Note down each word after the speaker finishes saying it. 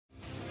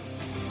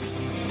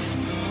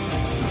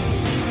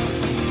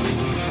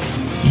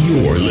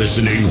You're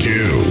listening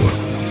to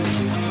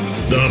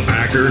the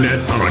Packernet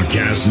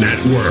Podcast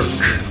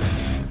Network.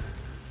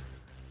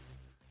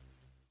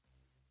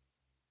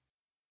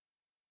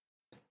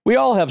 We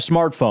all have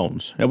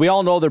smartphones, and we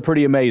all know they're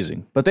pretty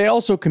amazing, but they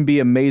also can be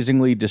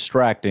amazingly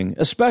distracting,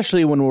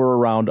 especially when we're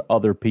around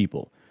other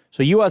people.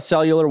 So US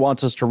Cellular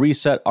wants us to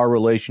reset our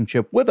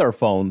relationship with our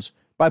phones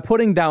by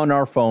putting down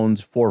our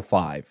phones for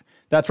 $5.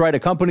 That's right, a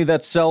company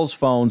that sells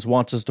phones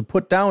wants us to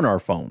put down our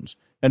phones.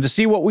 And to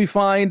see what we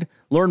find,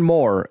 learn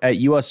more at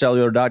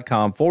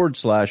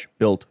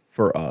uscellular.com/built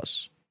for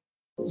us.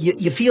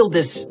 You feel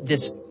this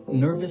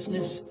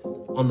nervousness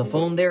on the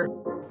phone there?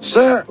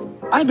 Sir,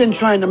 I've been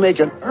trying to make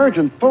an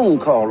urgent phone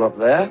call up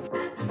there.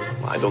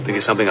 Well, I don't think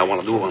it's something I want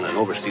to do on an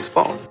overseas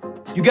phone.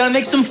 You gotta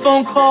make some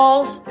phone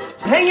calls.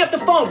 Hang up the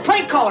phone.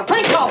 Prank caller.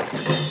 Prank caller.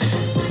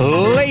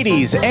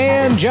 Ladies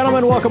and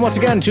gentlemen, welcome once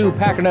again to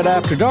Packernet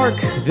After Dark.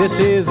 This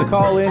is the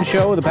call-in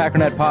show of the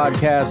Packernet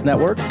Podcast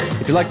Network.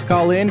 If you'd like to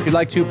call in, if you'd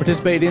like to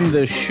participate in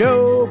the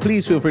show,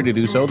 please feel free to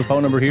do so. The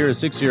phone number here is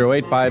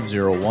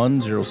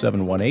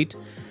 608-501-0718.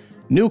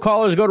 New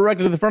callers go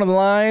directly to the front of the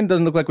line.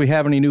 Doesn't look like we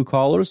have any new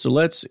callers, so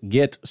let's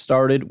get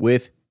started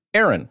with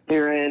Aaron. Hey,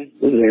 Ryan.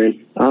 This is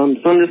Aaron. So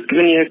I'm just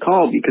giving you a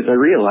call because I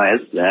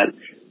realized that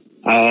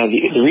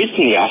the reason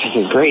the office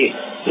is great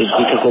is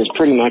because there's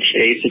pretty much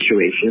a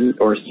situation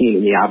or scene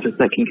in the office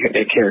that can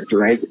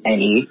characterize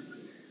any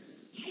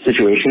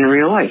situation in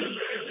real life.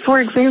 For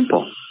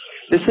example,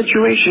 the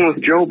situation with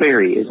Joe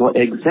Barry is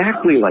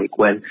exactly like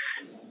when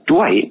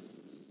Dwight,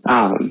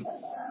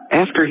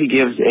 after he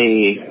gives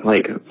a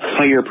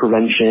fire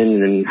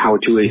prevention and how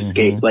to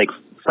escape,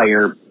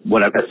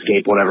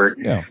 whatever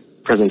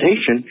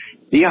presentation,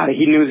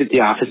 he knew that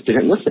the office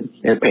didn't listen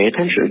and pay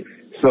attention.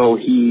 So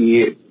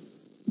he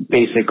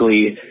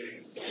basically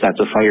sets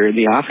a fire in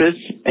the office,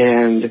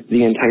 and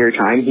the entire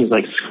time he's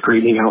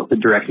screaming out the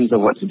directions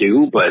of what to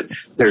do, but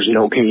there's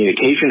no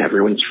communication.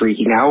 Everyone's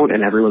freaking out,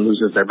 and everyone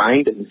loses their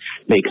mind and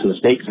makes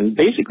mistakes, and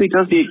basically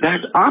does the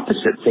exact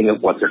opposite thing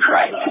of what they're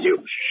trying to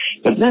do.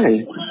 But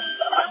then,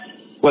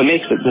 what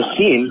makes it the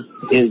scene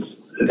is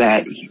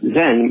that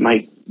then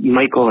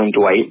Michael and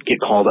Dwight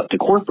get called up to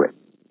corporate,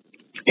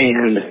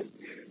 and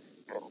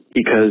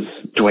because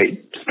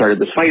Dwight started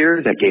this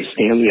fire that gave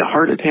Stanley a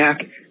heart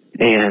attack,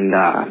 and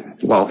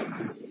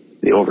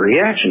the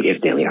overreaction gave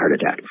Stanley a heart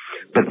attack.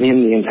 But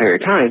in the entire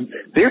time,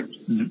 their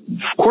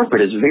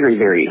corporate is very,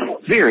 very,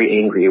 very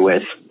angry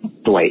with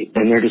Dwight.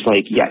 And they're just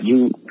like,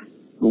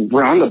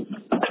 we're on the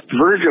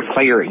verge of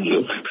firing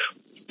you.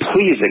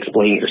 Please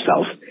explain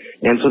yourself.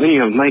 And so then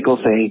you have Michael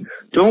saying,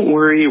 don't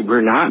worry,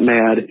 we're not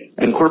mad.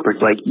 And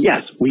corporate's like,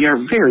 yes, we are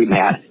very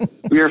mad.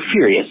 We are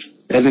furious.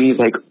 And then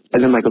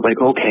Michael's like,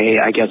 okay,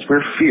 I guess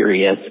we're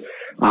furious.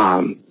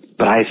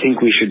 But I think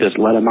we should just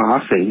let him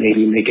off and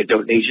maybe make a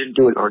donation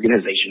to an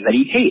organization that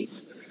he hates.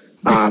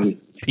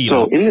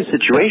 So in this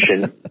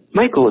situation,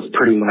 Michael is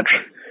pretty much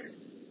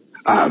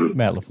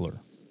Matt LaFleur.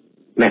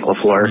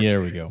 Yeah,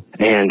 there we go.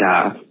 And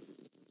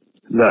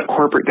the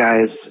corporate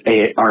guys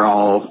are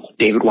all,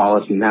 David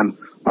Wallace and them,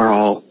 are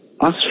all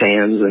us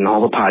fans and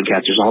all the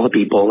podcasters, all the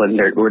people, and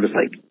we're just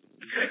like,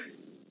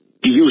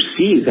 do you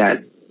see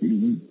that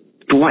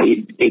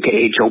Dwight,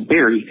 a.k.a. Joe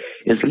Barry,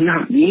 is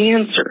not the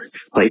answer?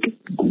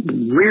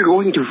 We're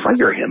going to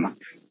fire him.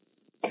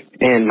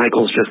 And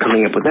Michael's just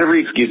coming up with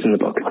every excuse in the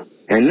book.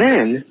 And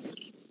then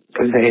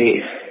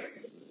they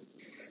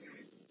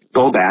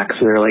go back, so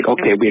they're like,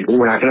 okay,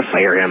 we're not going to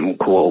fire him.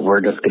 Cool,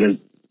 we're just going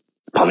to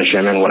punish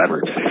him and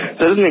whatever.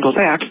 So then they go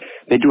back,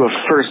 they do a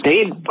first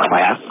aid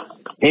class,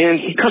 and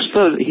he cuts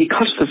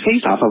the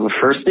face off of a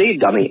first aid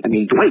dummy. I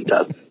mean, Dwight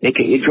does,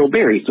 a.k.a. Joe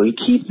Barry. So he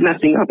keeps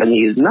messing up, and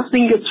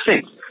nothing gets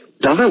fixed.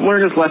 Doesn't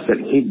learn his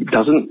lesson. He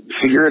doesn't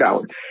figure it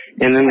out.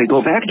 And then they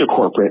go back to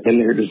corporate, and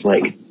they're just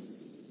like,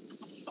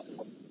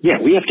 yeah,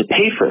 we have to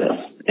pay for this.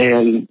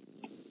 And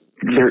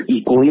they're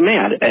equally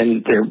mad.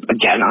 And they're,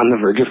 again, on the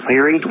verge of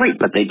firing Dwight,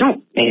 but they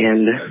don't.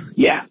 And,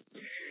 yeah.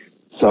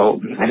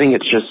 So I think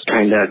it's just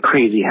kind of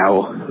crazy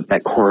how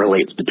that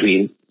correlates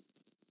between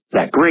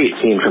that great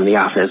scene from The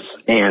Office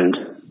and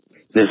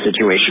this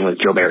situation with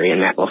Joe Barry and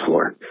Matt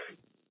LaFleur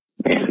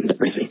and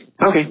everything.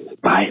 Okay,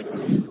 bye.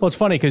 Well, it's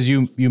funny because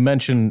you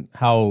mentioned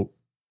how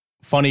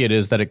funny it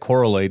is that it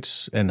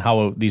correlates and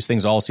how these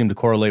things all seem to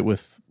correlate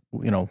with,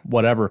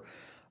 whatever.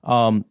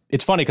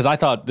 It's funny because I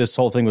thought this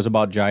whole thing was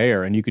about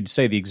Jair, and you could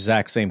say the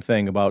exact same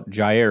thing about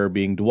Jair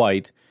being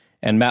Dwight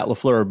and Matt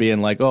LaFleur being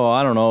like, oh,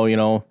 I don't know,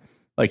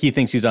 he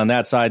thinks he's on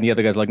that side, and the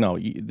other guy's like, no,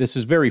 this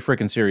is very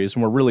freaking serious,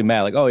 and we're really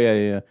mad. Like, oh,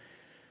 yeah.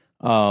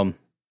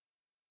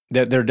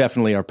 There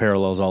definitely are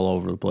parallels all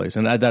over the place,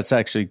 and that's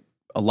actually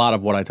a lot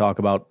of what I talk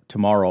about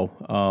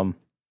tomorrow.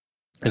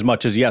 As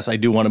much as, yes, I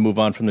do want to move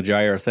on from the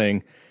Jair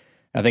thing.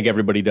 I think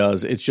everybody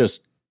does. It's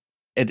just,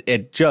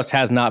 it just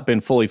has not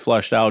been fully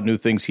fleshed out. New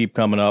things keep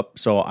coming up.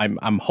 So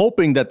I'm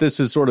hoping that this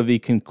is sort of the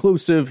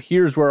conclusive,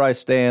 here's where I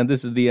stand,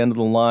 this is the end of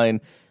the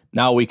line,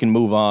 now we can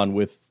move on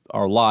with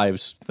our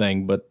lives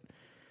thing, but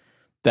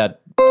that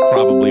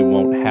probably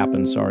won't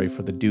happen. Sorry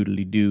for the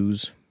doodly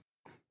doos.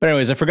 But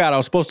anyways, I forgot I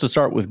was supposed to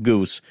start with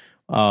Goose.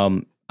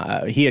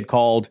 He had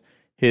called.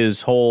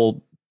 His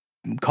whole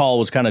call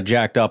was kind of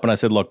jacked up, and I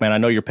said, look, man, I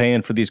know you're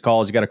paying for these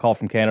calls. You got a call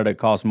from Canada. It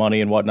costs money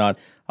and whatnot.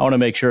 I want to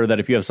make sure that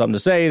if you have something to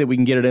say, that we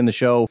can get it in the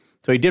show.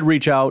 So he did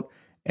reach out,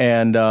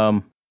 and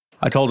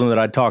I told him that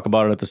I'd talk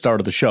about it at the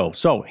start of the show.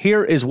 So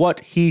here is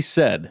what he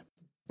said.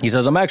 He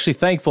says, I'm actually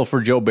thankful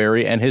for Joe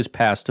Barry and his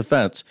past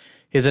defense.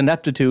 His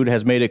ineptitude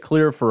has made it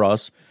clear for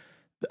us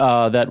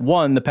that,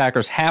 one, the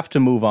Packers have to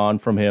move on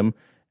from him,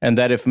 and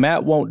that if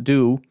Matt won't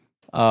do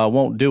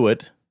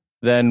it,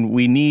 then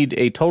we need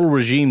a total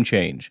regime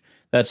change.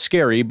 That's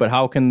scary, but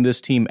how can this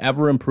team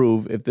ever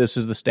improve if this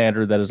is the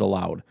standard that is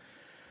allowed?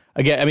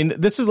 Again, I mean,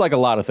 this is like a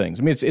lot of things.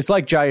 I mean, it's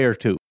like Jair,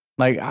 too.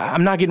 Like,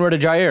 I'm not getting rid of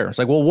Jair. It's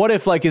like, well, what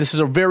if, like, this is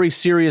a very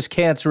serious,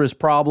 cancerous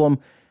problem?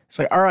 It's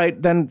like, all right,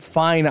 then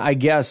fine, I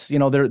guess. You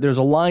know, there's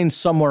a line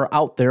somewhere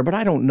out there, but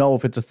I don't know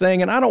if it's a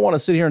thing, and I don't want to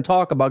sit here and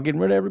talk about getting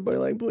rid of everybody.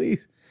 Like,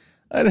 please,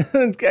 I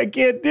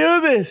can't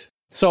do this.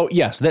 So,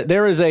 yes,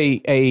 there is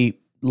a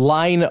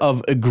line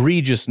of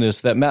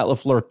egregiousness that Matt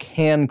LaFleur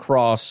can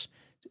cross,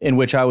 in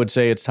which I would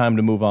say it's time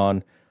to move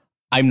on.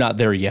 I'm not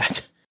there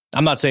yet.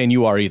 I'm not saying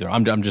you are either.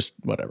 I'm just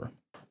whatever.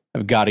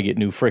 I've got to get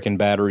new freaking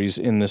batteries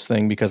in this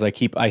thing because I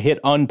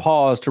hit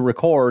unpause to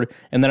record,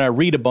 and then I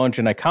read a bunch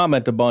and I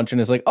comment a bunch, and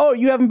it's like, oh,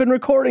 you haven't been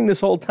recording this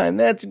whole time.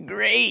 That's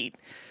great.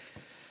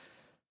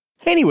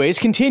 Anyways,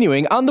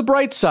 continuing, on the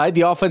bright side,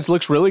 the offense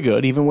looks really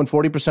good. Even when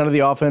 40% of the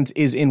offense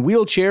is in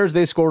wheelchairs,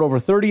 they scored over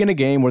 30 in a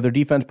game where their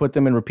defense put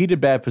them in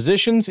repeated bad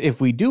positions. If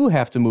we do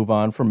have to move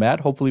on from Matt,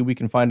 hopefully we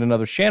can find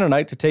another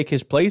Shannonite to take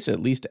his place, at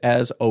least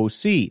as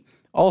OC.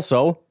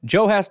 Also,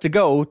 Joe has to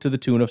go to the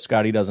tune of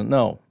Scotty Doesn't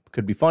Know.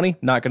 Could be funny,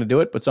 not going to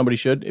do it, but somebody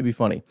should. It'd be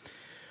funny.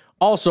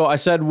 Also, I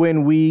said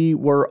when we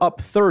were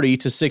up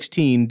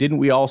 30-16, didn't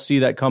we all see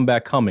that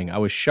comeback coming? I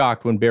was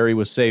shocked when Barry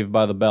was saved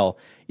by the bell.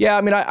 Yeah,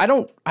 I mean, I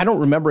don't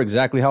remember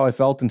exactly how I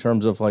felt in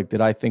terms of, like,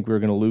 did I think we were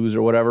going to lose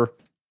or whatever?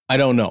 I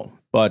don't know,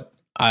 but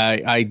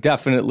I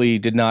definitely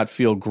did not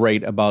feel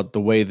great about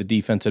the way the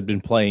defense had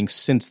been playing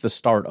since the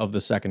start of the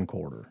second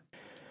quarter.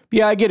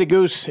 Yeah, I get it,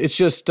 Goose. It's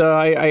just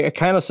I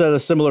kind of said a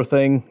similar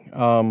thing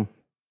on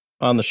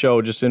the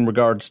show, just in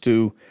regards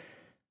to,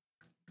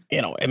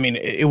 you know, I mean,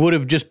 it would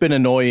have just been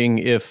annoying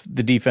if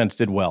the defense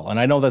did well. And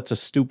I know that's a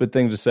stupid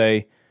thing to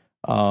say,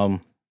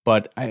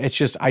 but it's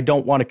just, I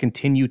don't want to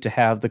continue to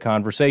have the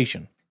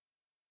conversation.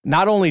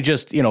 Not only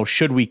just, you know,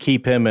 should we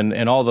keep him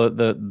and all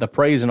the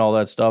praise and all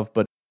that stuff,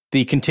 but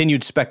the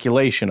continued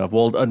speculation of,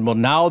 well,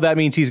 now that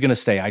means he's going to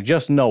stay. I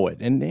just know it.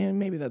 And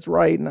maybe that's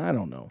right, and I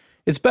don't know.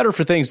 It's better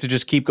for things to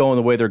just keep going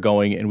the way they're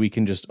going, and we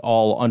can just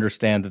all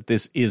understand that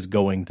this is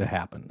going to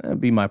happen.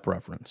 That'd be my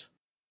preference.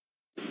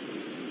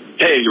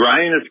 Hey,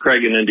 Ryan, it's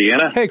Craig in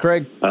Indiana. Hey,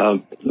 Craig.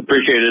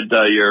 Appreciated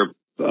your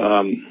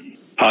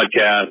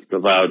podcast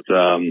about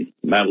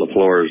Matt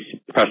LaFleur's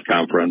press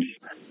conference.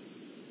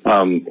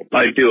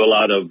 I do a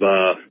lot of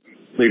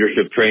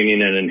leadership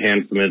training and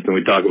enhancements, and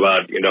we talk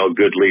about, you know,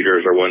 good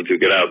leaders are ones who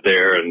get out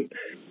there, and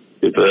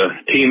if the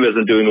team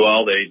isn't doing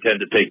well, they tend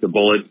to take the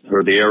bullets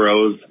or the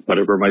arrows,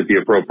 whatever might be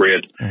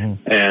appropriate,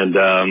 and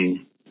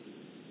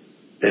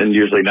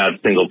usually not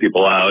single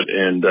people out.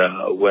 And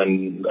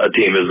when a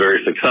team is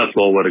very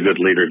successful, what a good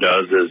leader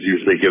does is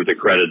usually give the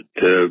credit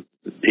to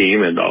the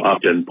team, and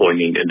often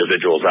pointing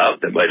individuals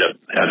out that might have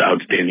had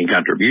outstanding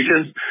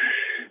contributions.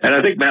 And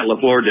I think Matt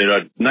LaFleur did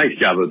a nice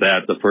job of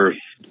that the first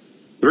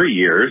 3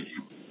 years.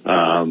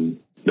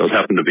 Those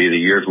happen to be the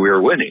years we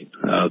were winning,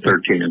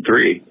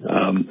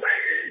 13-3.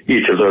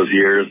 Each of those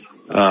years.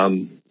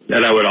 And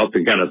I would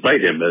often kind of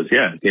cite him as,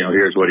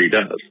 here's what he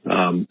does.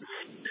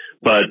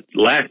 But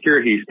last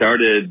year he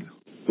started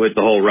with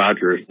the whole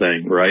Rodgers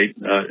thing, right?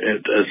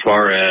 As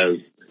far as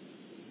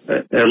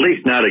at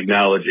least not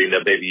acknowledging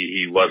that maybe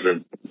he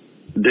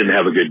didn't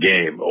have a good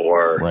game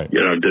or,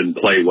 didn't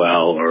play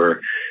well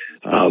or,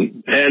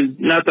 and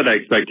not that I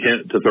expect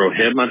him to throw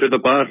him under the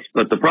bus,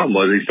 but the problem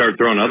was he started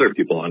throwing other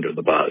people under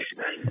the bus.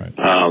 Right.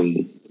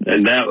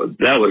 And that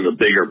was a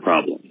bigger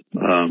problem,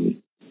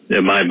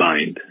 in my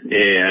mind.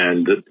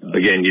 And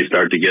again, you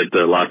start to get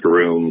the locker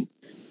room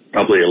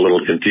probably a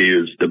little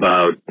confused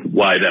about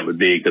why that would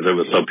be, because it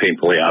was so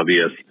painfully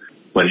obvious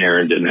when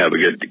Aaron didn't have a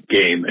good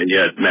game, and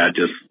yet Matt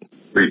just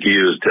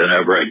refused to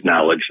ever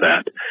acknowledge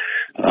that.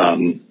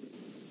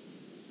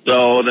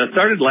 So that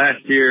started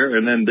last year,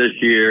 and then this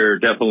year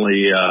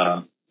definitely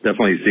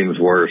seems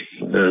worse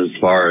as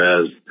far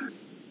as,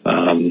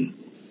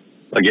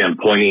 again,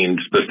 pointing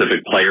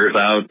specific players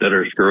out that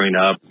are screwing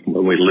up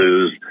when we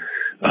lose,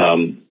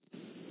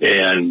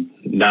 and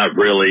not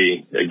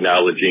really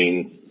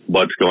acknowledging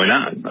what's going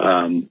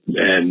on.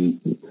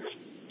 And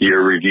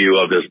your review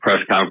of this press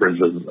conference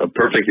is a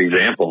perfect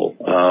example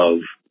of,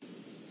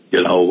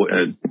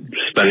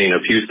 spending a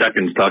few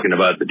seconds talking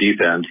about the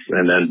defense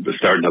and then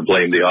starting to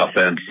blame the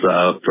offense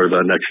for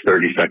the next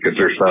 30 seconds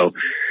or so.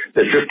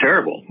 It's just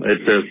terrible.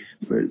 It's just,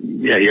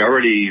 he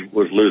already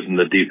was losing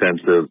the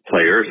defensive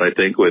players, I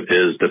think, with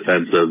his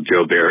defense of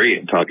Joe Barry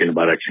and talking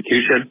about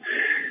execution.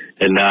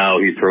 And now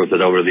he throws it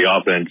over to the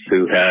offense,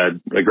 who had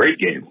a great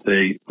game.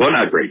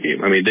 Not great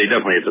game. I mean, they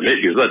definitely had some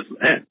issues, but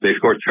they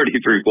scored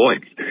 33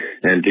 points.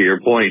 And to your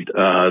point,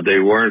 they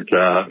weren't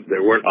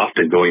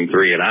often going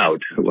 3 and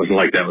out. It wasn't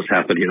like that was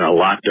happening a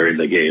lot during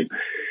the game.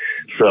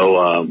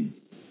 So,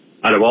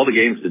 out of all the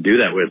games to do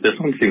that with, this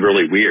one seemed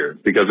really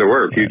weird, because there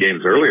were a few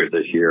games earlier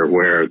this year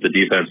where the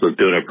defense was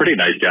doing a pretty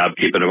nice job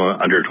keeping them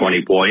under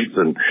 20 points,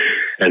 and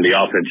the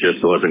offense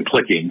just wasn't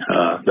clicking.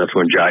 That's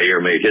when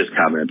Jair made his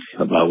comments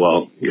about,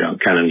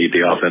 kind of need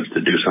the offense to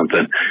do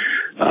something.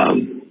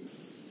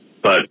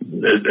 But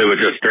it was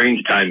just strange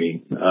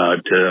timing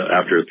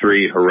after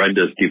 3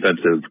 horrendous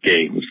defensive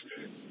games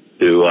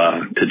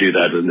to do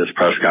that in this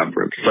press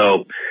conference.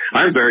 So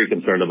I'm very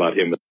concerned about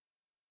him.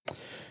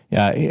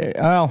 Yeah,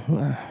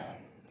 well,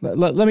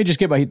 let me just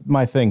get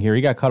my thing here.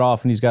 He got cut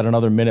off and he's got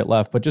another minute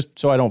left, but just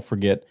so I don't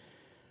forget,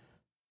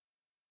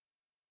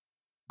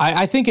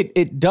 I think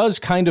it does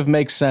kind of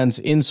make sense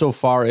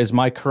insofar as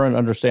my current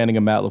understanding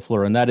of Matt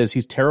LaFleur, and that is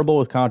he's terrible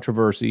with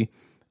controversy,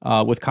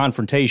 with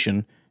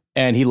confrontation,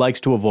 and he likes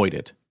to avoid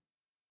it.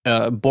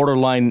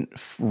 Borderline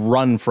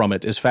run from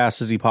it as fast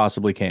as he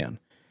possibly can.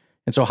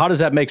 And so how does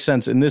that make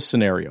sense in this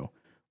scenario?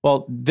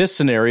 Well, this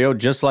scenario,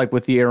 just like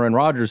with the Aaron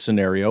Rodgers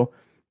scenario,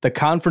 the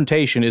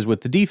confrontation is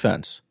with the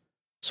defense.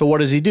 So what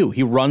does he do?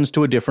 He runs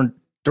to a different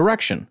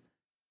direction.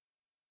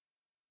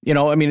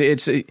 I mean,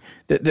 it's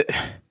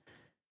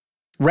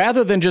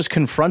rather than just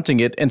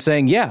confronting it and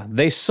saying, yeah,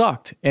 they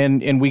sucked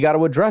and we got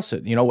to address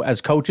it,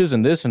 as coaches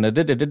and this and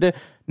that.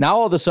 Now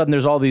all of a sudden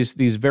there's all these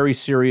very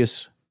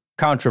serious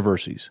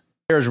controversies.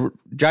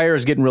 Jair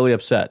is getting really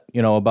upset,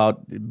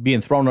 about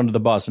being thrown under the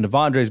bus, and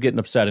Devondre's getting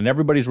upset, and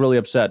everybody's really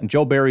upset, and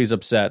Joe Barry's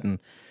upset, and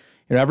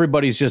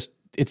everybody's just,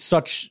 it's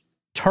such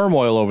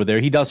turmoil over there.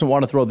 He doesn't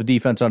want to throw the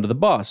defense under the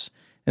bus.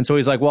 And so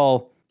he's like,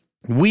 well,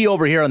 we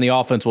over here on the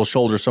offense will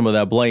shoulder some of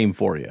that blame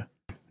for you.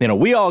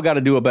 We all got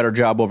to do a better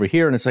job over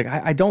here. And it's like,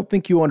 I don't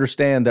think you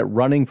understand that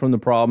running from the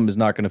problem is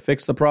not going to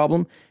fix the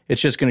problem.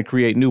 It's just going to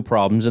create new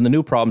problems. And the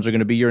new problems are going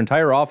to be your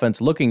entire offense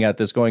looking at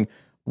this going,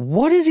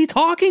 what is he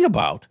talking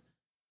about?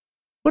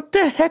 What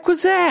the heck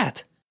was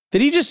that?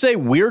 Did he just say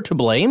we're to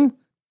blame?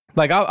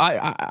 Like,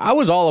 I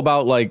was all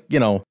about,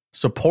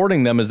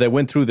 supporting them as they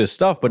went through this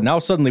stuff, but now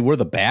suddenly we're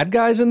the bad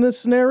guys in this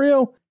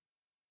scenario?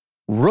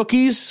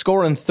 Rookies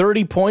scoring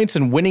 30 points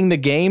and winning the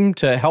game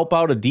to help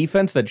out a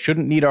defense that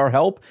shouldn't need our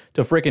help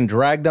to freaking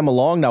drag them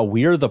along. Now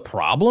we're the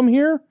problem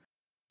here?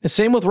 The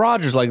same with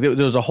Rodgers. Like, there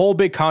was a whole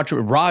big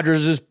controversy.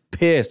 Rodgers is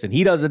pissed, and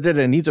he does it,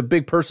 and he's a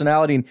big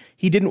personality, and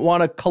he didn't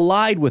want to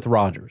collide with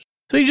Rodgers.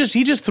 So he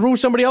just threw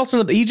somebody else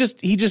into he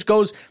just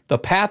goes the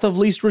path of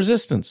least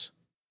resistance.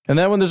 And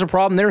then when there's a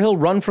problem there, he'll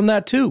run from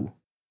that too.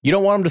 You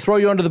don't want him to throw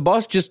you under the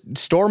bus, just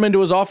storm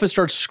into his office,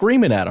 start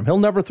screaming at him. He'll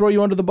never throw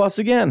you under the bus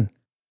again.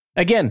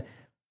 Again,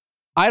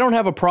 I don't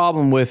have a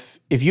problem with,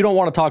 if you don't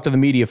want to talk to the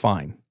media,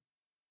 fine.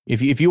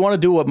 If you want to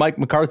do what Mike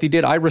McCarthy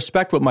did, I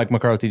respect what Mike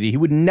McCarthy did. He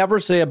would never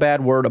say a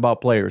bad word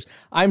about players.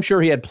 I'm sure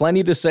he had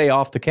plenty to say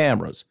off the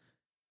cameras,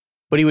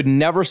 but he would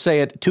never say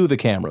it to the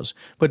cameras.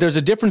 But there's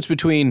a difference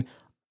between,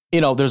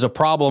 there's a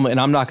problem and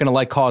I'm not going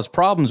to cause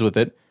problems with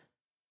it.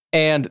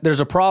 And there's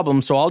a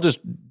problem, so I'll just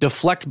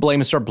deflect blame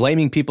and start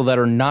blaming people that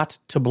are not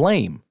to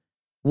blame.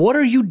 What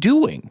are you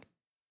doing?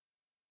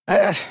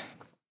 That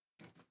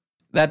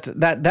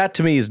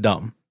to me is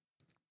dumb.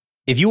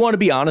 If you want to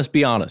be honest,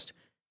 be honest.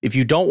 If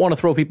you don't want to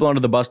throw people under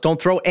the bus,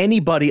 don't throw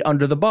anybody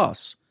under the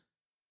bus.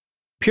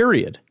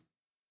 Period.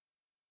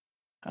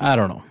 I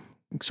don't know.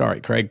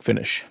 Sorry, Craig,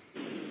 finish.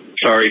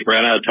 Sorry,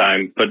 ran out of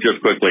time, but just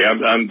quickly,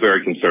 I'm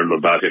very concerned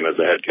about him as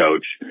a head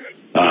coach.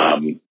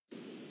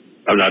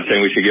 I'm not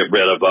saying we should get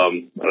rid of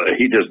him.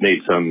 He just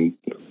needs some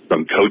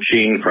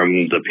coaching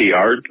from the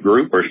PR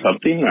group or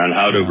something on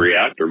how to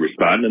react or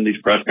respond in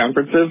these press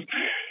conferences.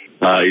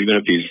 Even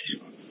if he's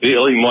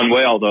feeling one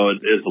way, although it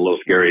is a little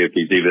scary if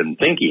he's even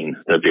thinking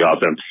that the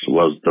offense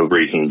was the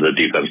reason the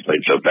defense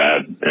played so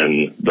bad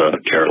in the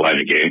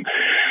Carolina game.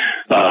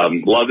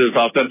 Love his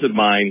offensive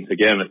mind.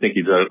 Again, I think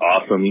he's an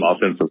awesome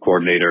offensive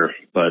coordinator,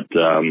 but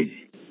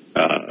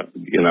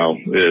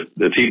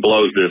if he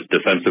blows this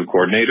defensive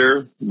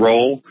coordinator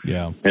role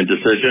and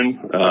decision,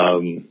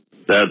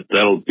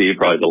 that'll be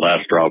probably the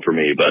last straw for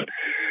me. But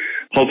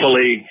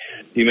hopefully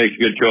he makes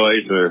a good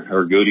choice,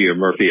 or Goody or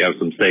Murphy have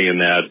some say in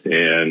that.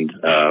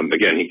 And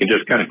again, he can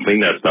just kind of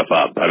clean that stuff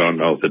up. I don't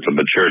know if it's a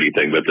maturity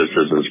thing, but this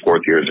is his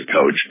 4th year as a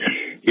coach.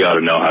 He ought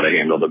to know how to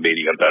handle the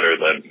media better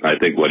than I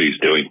think what he's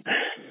doing.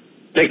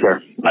 Take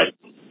care. Bye.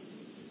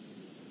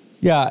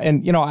 Yeah,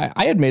 and,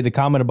 I had made the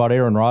comment about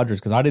Aaron Rodgers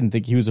because I didn't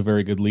think he was a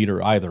very good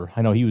leader either.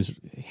 I know he was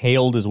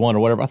hailed as one or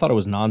whatever. I thought it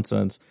was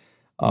nonsense,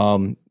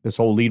 this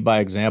whole lead by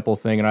example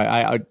thing. And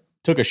I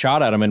took a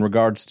shot at him in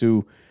regards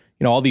to,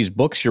 all these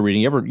books you're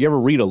reading. You ever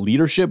read a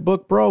leadership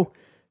book, bro?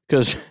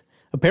 Because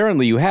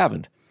apparently you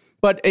haven't.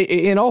 But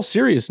in all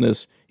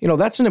seriousness,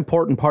 that's an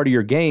important part of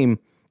your game.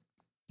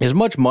 As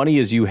much money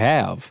as you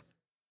have,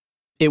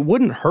 it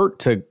wouldn't hurt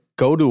to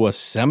go to a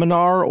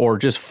seminar or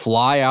just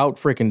fly out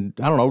freaking,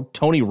 I don't know,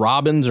 Tony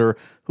Robbins or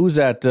who's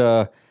that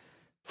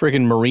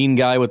freaking Marine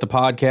guy with the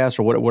podcast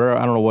or whatever.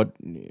 I don't know what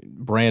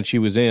branch he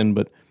was in,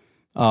 but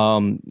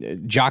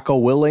Jocko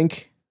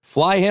Willink,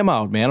 fly him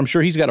out, man. I'm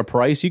sure he's got a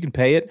price. You can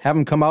pay it. Have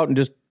him come out and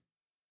just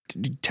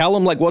tell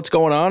him like what's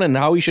going on and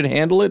how he should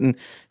handle it. And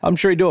I'm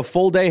sure he'd do a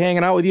full day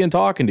hanging out with you and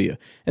talking to you.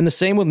 And the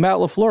same with Matt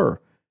LaFleur.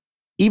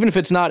 Even if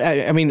it's not,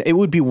 I mean, it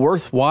would be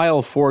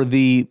worthwhile for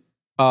the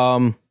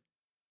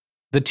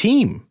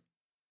team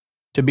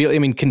to be, I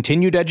mean,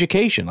 continued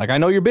education. Like, I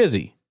know you're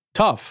busy,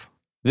 tough.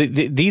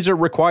 These are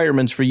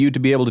requirements for you to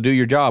be able to do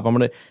your job.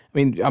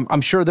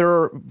 I'm sure there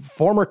are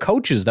former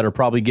coaches that are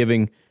probably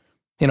giving,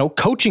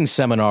 coaching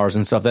seminars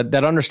and stuff that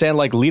understand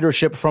like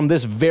leadership from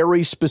this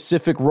very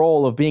specific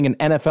role of being an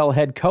NFL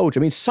head coach. I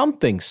mean,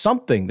 something,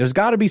 there's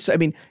got to be, I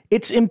mean,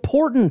 it's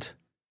important.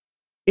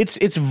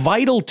 It's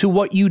vital to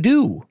what you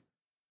do.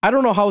 I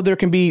don't know how there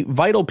can be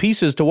vital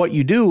pieces to what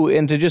you do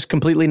and to just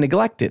completely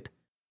neglect it.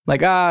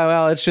 Like,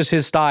 well, it's just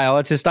his style.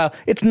 It's his style.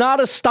 It's not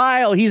a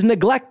style. He's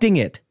neglecting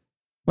it.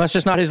 That's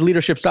just not his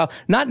leadership style.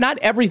 Not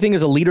everything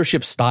is a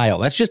leadership style.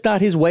 That's just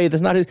not his way.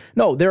 That's not his.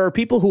 No, there are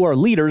people who are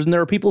leaders and there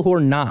are people who are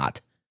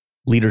not.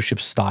 Leadership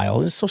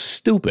style is so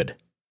stupid.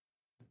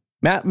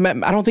 Matt,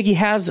 I don't think he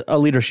has a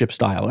leadership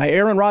style.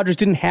 Aaron Rodgers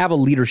didn't have a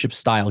leadership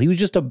style. He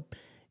wasn't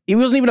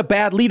even a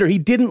bad leader. He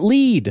didn't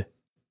lead.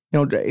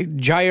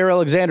 Jair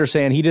Alexander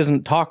saying he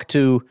doesn't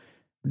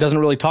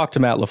really talk to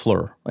Matt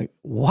LaFleur. Like,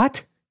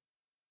 what?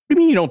 What do you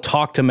mean you don't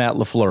talk to Matt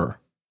LaFleur?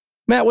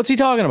 Matt, what's he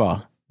talking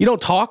about? You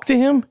don't talk to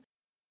him?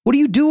 What do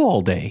you do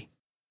all day?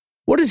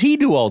 What does he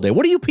do all day?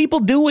 What are you people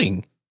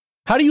doing?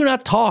 How do you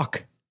not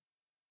talk?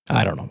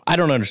 I don't know. I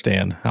don't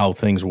understand how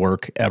things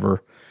work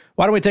ever.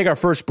 Why don't we take our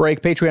first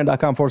break?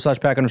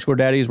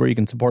 Patreon.com/Pack_Daddy is where you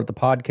can support the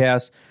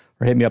podcast,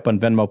 or hit me up on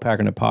Venmo,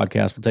 Packernet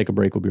Podcast. We'll take a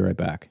break. We'll be right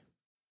back.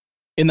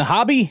 In the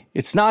hobby,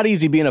 it's not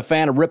easy being a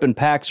fan of ripping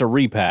packs or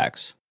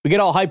repacks. We get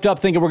all hyped up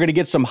thinking we're going to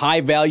get some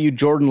high-value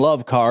Jordan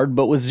Love card,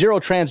 but with zero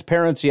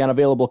transparency on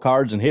available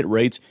cards and hit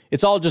rates,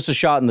 it's all just a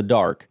shot in the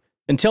dark.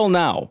 Until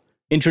now,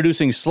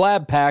 introducing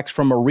slab packs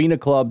from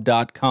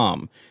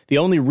arenaclub.com, the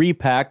only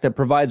repack that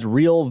provides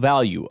real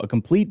value, a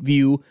complete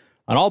view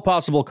on all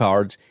possible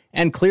cards,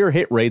 and clear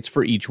hit rates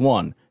for each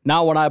one.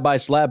 Now when I buy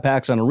slab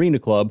packs on Arena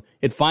Club,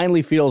 it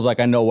finally feels like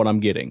I know what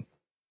I'm getting.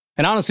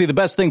 And honestly, the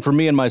best thing for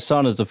me and my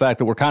son is the fact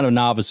that we're kind of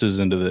novices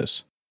into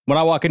this. When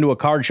I walk into a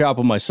card shop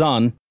with my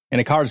son, and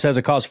a card says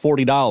it costs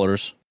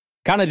 $40,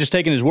 kind of just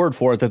taking his word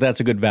for it that that's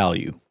a good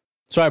value.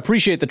 So I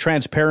appreciate the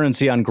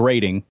transparency on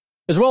grading,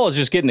 as well as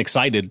just getting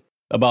excited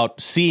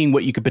about seeing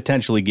what you could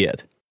potentially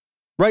get.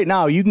 Right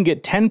now, you can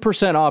get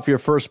 10% off your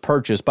first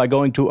purchase by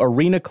going to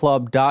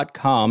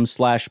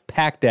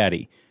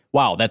arenaclub.com/packdaddy.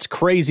 Wow, that's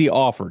crazy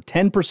offer.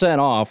 10%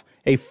 off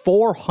a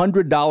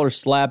 $400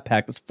 slab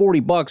pack. That's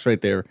 $40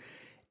 right there.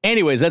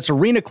 Anyways, that's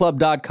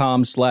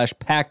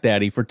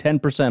arenaclub.com/packdaddy for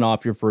 10%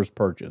 off your first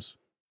purchase.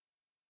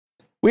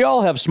 We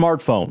all have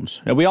smartphones,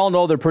 and we all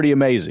know they're pretty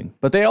amazing,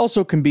 but they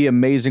also can be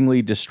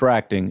amazingly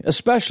distracting,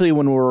 especially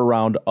when we're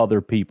around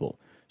other people.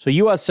 So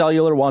US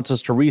Cellular wants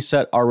us to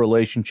reset our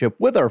relationship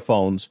with our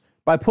phones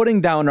by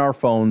putting down our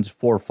phones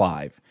for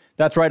 $5.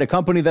 That's right, a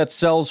company that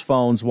sells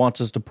phones wants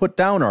us to put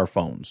down our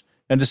phones.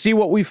 And to see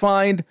what we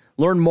find,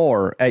 learn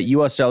more at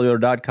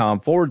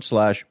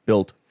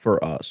uscellular.com/built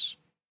for us.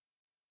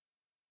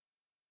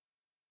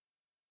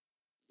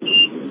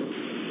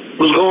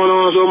 What's going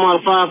on, so my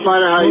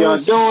firefighter? How y'all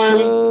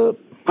doing?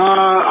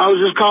 I was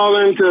just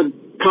calling to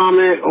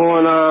comment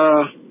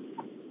on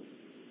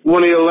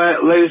one of your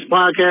latest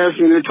podcasts,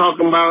 and you're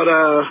talking about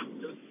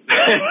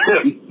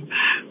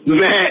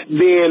Matt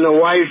being the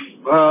wife,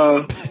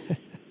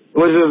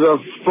 which is a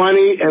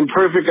funny and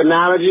perfect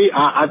analogy.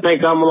 I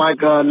think I'm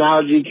like an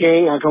analogy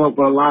king. I come up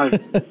with a lot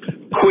of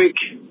quick,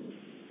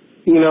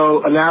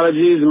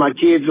 analogies, and my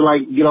kids are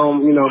like,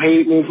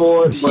 hate me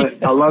for it,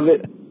 but I love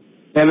it.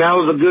 And that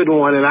was a good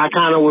one, and I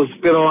kind of was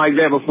feeling like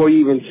that before you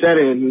even said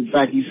it. In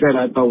fact, you said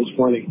I thought it was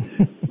funny.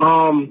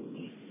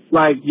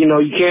 You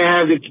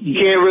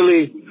can't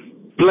really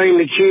blame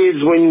the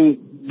kids when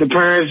the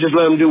parents just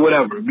let them do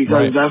whatever,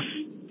 because right. That's,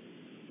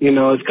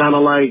 it's kind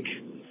of like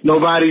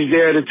nobody's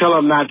there to tell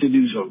them not to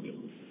do something.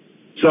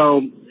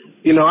 So,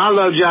 I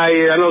love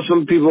Jair. I know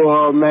some people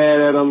are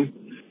mad at him.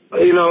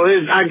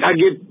 I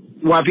get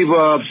why people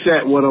are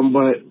upset with him,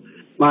 but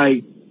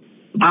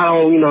I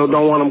don't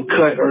want him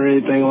cut or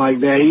anything like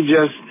that. He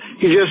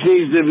just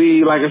needs to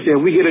be, like I said,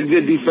 we get a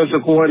good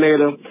defensive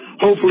coordinator,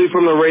 hopefully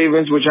from the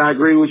Ravens, which I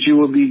agree with you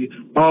would be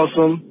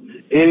awesome.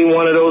 Any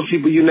one of those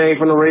people you name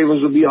from the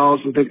Ravens would be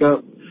awesome to pick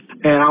up.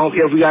 And I don't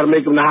care if we got to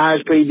make him the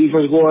highest paid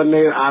defense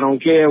coordinator. I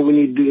don't care. We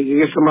need to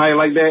get somebody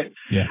like that.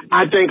 Yeah.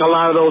 I think a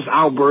lot of those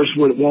outbursts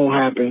won't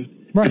happen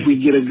if we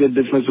get a good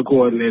defensive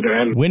coordinator.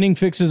 And winning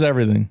fixes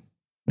everything.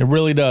 It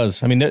really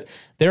does. I mean,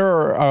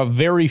 there are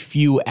very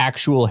few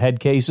actual head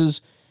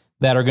cases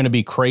that are going to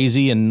be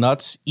crazy and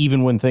nuts,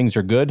 even when things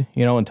are good,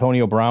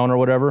 Antonio Brown or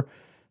whatever.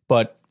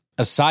 But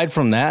aside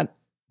from that,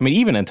 I mean,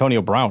 even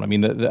Antonio Brown, I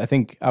mean, I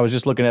think I was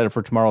just looking at it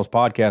for tomorrow's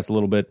podcast a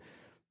little bit,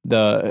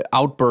 the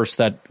outburst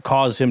that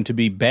caused him to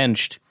be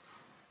benched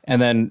and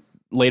then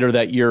later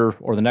that year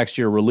or the next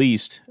year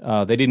released,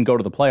 they didn't go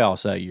to the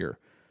playoffs that year.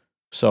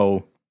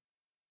 So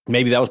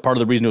maybe that was part of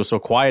the reason it was so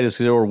quiet, is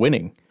because they were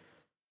winning.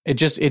 It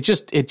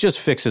just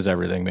fixes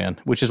everything, man.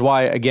 Which is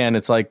why, again,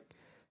 it's like,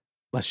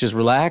 let's just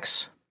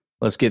relax.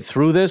 Let's get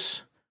through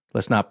this.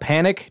 Let's not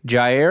panic.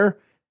 Jair,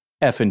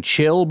 effing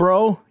chill,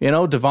 bro. You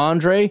know,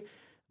 Devondre. I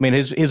mean,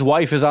 his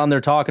wife is on there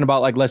talking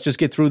about, like, let's just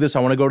get through this.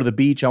 I want to go to the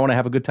beach. I want to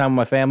have a good time with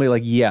my family.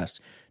 Like, yes.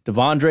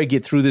 Devondre,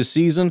 get through this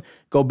season.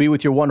 Go be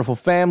with your wonderful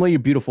family, your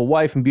beautiful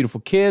wife and beautiful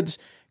kids.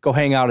 Go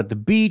hang out at the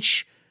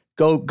beach.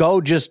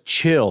 Go just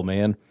chill,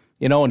 man.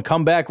 You know, and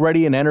come back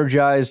ready and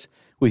energized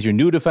with your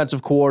new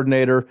defensive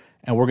coordinator,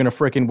 and we're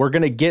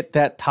gonna get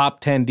that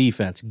top 10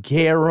 defense.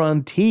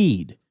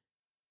 Guaranteed.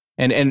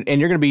 And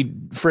you're gonna be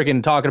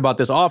freaking talking about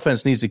this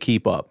offense needs to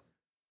keep up.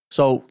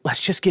 So let's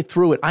just get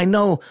through it. I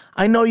know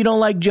you don't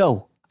like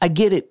Joe. I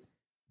get it.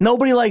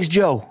 Nobody likes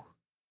Joe.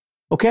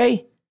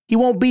 Okay? He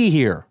won't be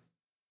here.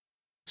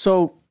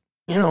 So,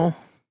 you know,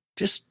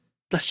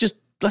 let's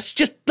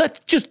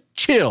just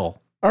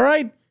chill. All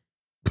right?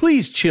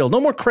 Please chill.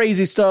 No more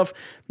crazy stuff.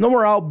 No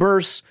more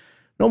outbursts.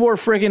 No more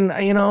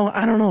friggin', you know,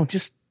 I don't know.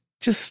 Just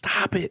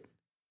stop it.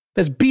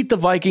 Let's beat the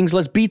Vikings.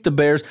 Let's beat the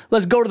Bears.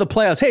 Let's go to the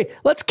playoffs. Hey,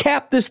 let's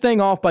cap this thing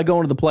off by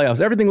going to the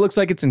playoffs. Everything looks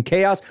like it's in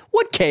chaos.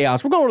 What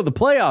chaos? We're going to the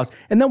playoffs.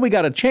 And then we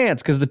got a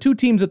chance because the two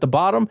teams at the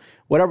bottom,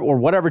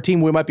 whatever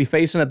team we might be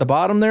facing at the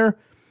bottom there,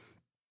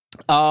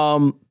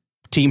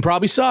 team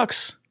probably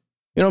sucks.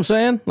 You know what I'm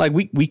saying? Like,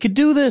 we could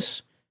do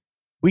this.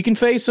 We can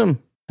face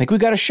them. Like, we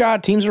got a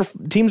shot. Teams are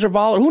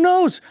volatile. Who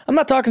knows? I'm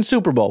not talking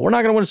Super Bowl. We're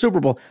not going to win a Super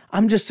Bowl.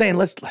 I'm just saying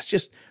let's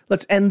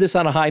end this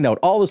on a high note.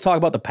 All this talk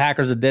about the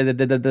Packers,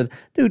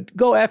 dude,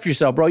 go F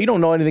yourself, bro. You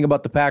don't know anything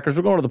about the Packers.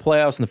 We're going to the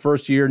playoffs in the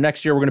first year.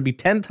 Next year we're going to be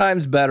 10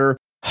 times better.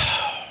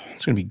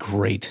 It's going to be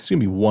great. It's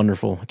going to be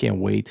wonderful. I can't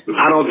wait.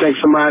 I don't think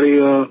somebody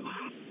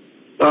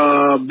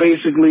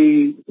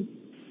basically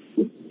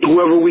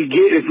whoever we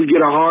get, if we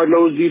get a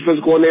hard-nosed defense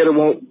coordinator,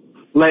 won't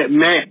let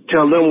Matt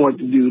tell them what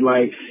to do.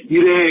 Like,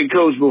 you the head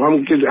coach, but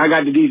I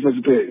got the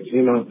defensive players,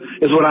 you know.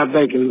 It's what I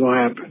think is going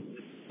to happen.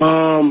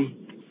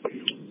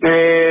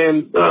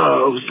 And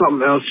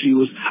something else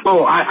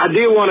I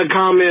did want to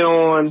comment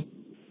on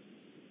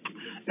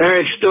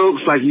Eric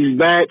Stokes. Like, he's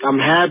back. I'm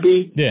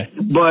happy. Yeah.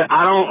 But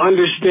I don't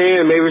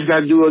understand, maybe it's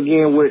got to do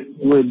again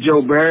with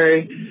Joe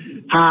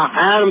Barry, how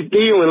Adam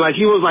Thielen, like,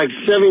 he was like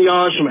 7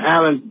 yards from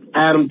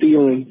Adam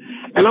Thielen.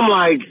 And I'm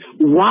like,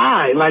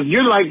 why? Like,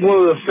 you're like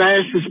one of the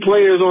fastest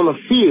players on the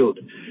field.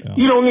 Yeah.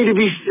 You don't need to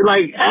be,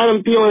 like,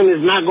 Adam Thielen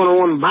is not going to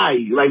run by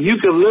you. Like, you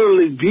could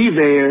literally be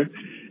there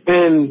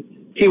and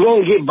he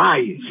won't get by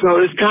you. So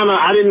it's kind of,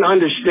 I didn't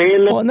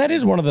understand that. Well, and that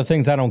is one of the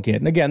things I don't get.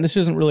 And again, this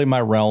isn't really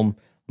my realm.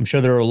 I'm sure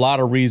there are a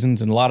lot of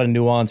reasons and a lot of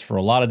nuance for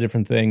a lot of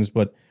different things,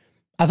 but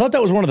I thought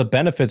that was one of the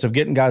benefits of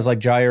getting guys like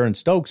Jair and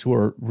Stokes, who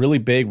are really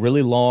big,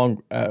 really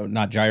long,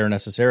 not Jair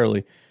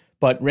necessarily,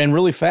 but ran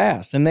really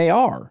fast, and they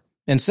are.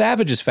 And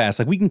Savage is fast.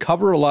 Like, we can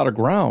cover a lot of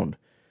ground.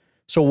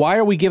 So why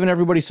are we giving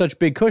everybody such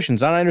big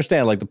cushions? And I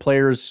understand, like, the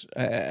players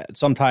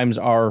sometimes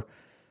are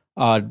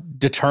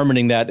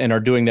determining that and are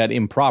doing that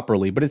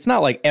improperly, but it's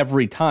not like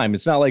every time.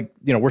 It's not like,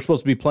 you know, we're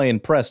supposed to be playing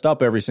pressed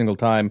up every single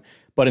time,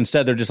 but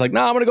instead they're just like,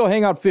 I'm going to go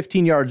hang out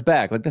 15 yards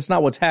back. Like, that's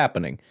not what's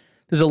happening.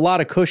 There's a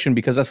lot of cushion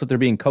because that's what they're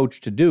being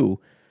coached to do.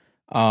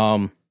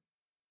 And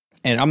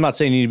I'm not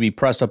saying you need to be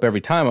pressed up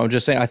every time. I'm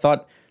just saying I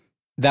thought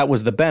that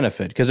was the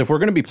benefit, because if we're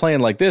going to be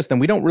playing like this, then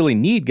we don't really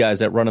need guys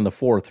that run in the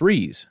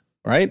 4-3s,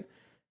 right?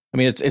 I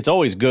mean, it's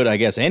always good, I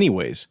guess,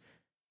 anyways.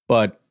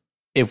 But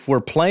if we're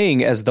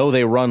playing as though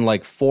they run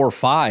like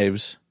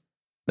 4-5s,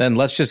 then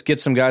let's just get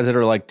some guys that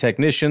are like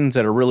technicians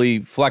that are really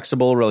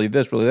flexible, really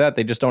this, really that.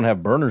 They just don't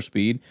have burner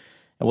speed,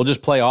 and we'll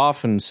just play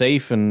off and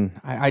safe. And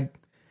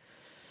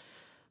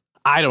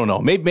I don't know.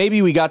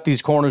 Maybe we got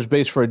these corners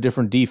based for a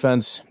different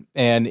defense.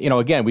 And, you know,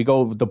 again, we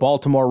go the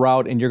Baltimore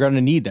route, and you're going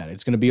to need that.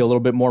 It's going to be a little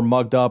bit more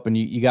mugged up, and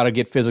you got to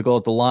get physical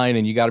at the line,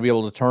 and you got to be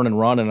able to turn and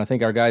run. And I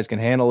think our guys can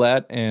handle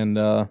that. And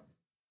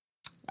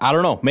I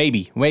don't know.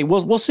 Maybe.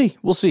 We'll see.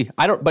 We'll see.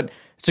 But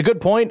it's a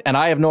good point, and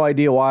I have no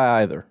idea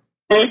why either.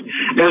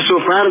 And so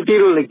for Adam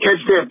Thielen to catch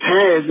that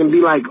pass and be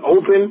like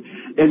open,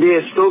 and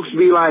then Stokes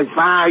be like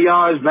 5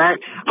 yards back,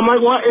 I'm like,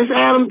 well, it's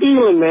Adam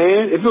Thielen,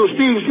 man. If it was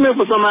Steve Smith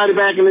or somebody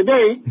back in the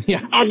day,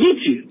 yeah, I get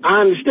you.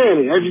 I understand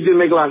it. That just didn't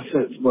make a lot of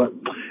sense. But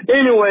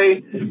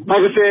anyway,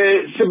 like I said,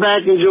 sit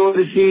back, enjoy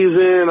the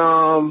season.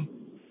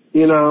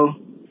 You know,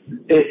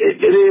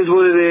 it is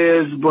what it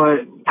is.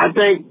 But I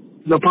think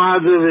the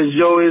positive is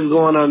Joe is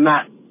going to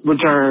not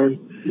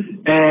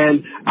return.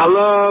 And I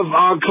love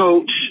our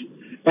coach,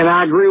 and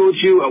I agree with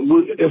you.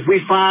 If we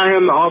fire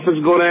him, the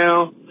offense go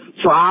down.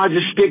 So I'll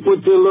just stick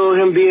with the little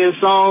him being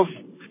soft,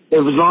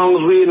 as long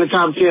as we in the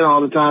top 10 all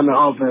the time in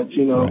offense,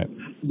 you know. Right.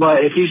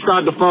 But if he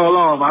starts to fall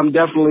off, I'm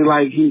definitely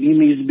like he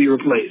needs to be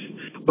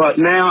replaced. But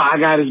now I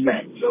got his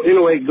back. So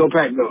anyway, go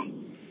Pack, go.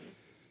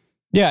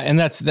 Yeah, and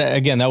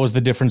that was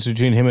the difference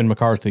between him and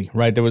McCarthy,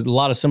 right? There was a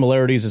lot of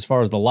similarities as far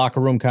as the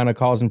locker room kind of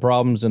causing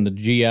problems and the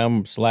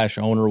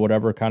GM/owner or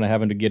whatever kind of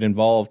having to get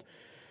involved.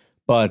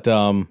 But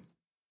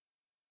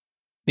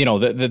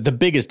the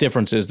biggest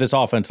difference is this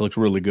offense looks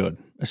really good,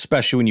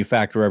 especially when you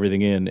factor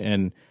everything in.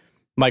 And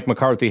Mike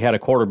McCarthy had a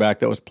quarterback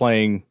that was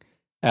playing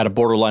at a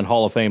borderline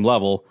Hall of Fame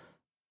level,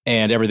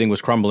 and everything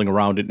was crumbling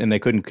around it, and they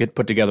couldn't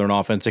put together an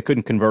offense. They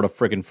couldn't convert a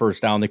friggin'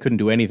 first down. They couldn't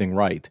do anything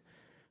right.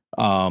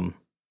 And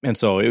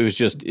so it was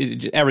just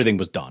everything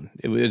was done.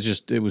 It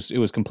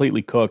was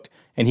completely cooked,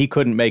 and he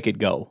couldn't make it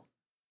go.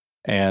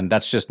 And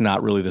that's just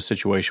not really the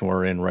situation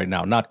we're in right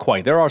now. Not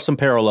quite. There are some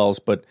parallels,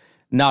 but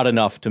not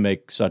enough to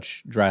make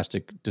such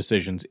drastic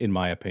decisions, in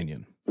my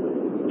opinion.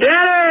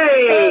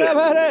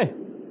 Hey!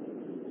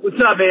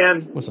 What's up,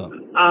 man? What's up?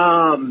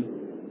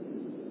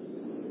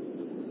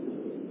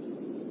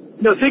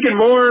 Thinking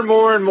more and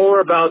more and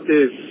more about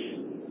this,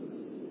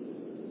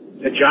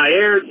 the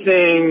Jair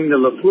thing, the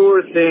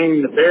LaFleur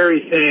thing, the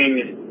Barry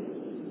thing.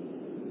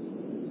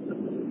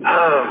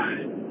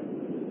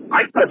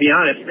 I gotta be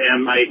honest,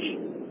 man,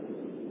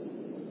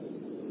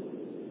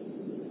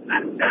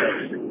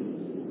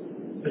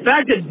 the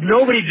fact that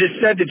nobody just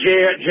said to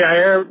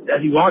Jair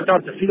as he walked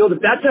off the field,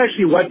 if that's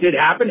actually what did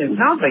happen, it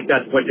sounds like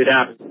that's what did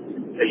happen.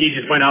 That he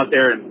just went out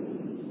there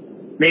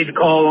and made the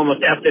call,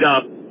 almost effed it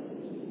up,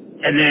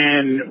 and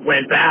then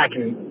went back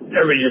and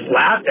everybody just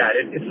laughed at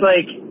it. It's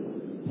like,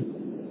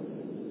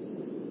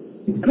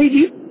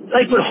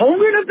 would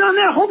Holmgren have done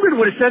that? Holmgren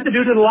would have sent the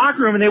dude to the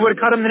locker room and they would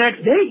have cut him the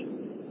next day.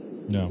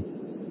 No.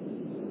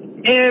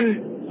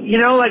 And,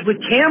 with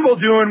Campbell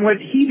doing what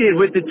he did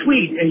with the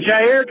tweet and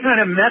Jair kind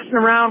of messing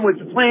around with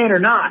the plan or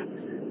not.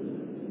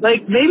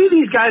 Maybe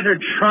these guys are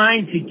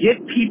trying to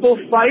get people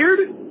fired.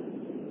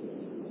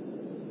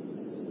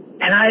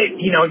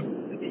 And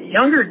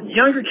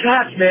younger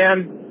cats,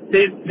 man,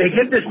 they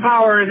get this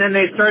power and then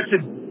they start to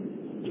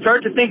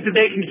think that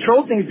they can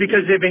control things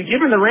because they've been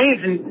given the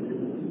reins,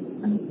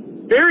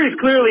 and Barry's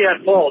clearly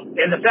at fault.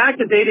 And the fact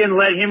that they didn't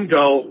let him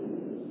go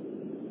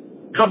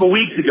a couple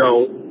weeks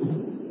ago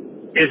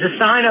is a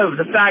sign of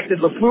the fact that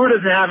LaFleur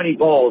doesn't have any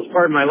balls,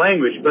 pardon my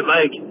language. But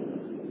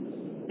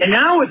and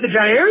now with the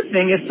Jair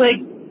thing, it's like,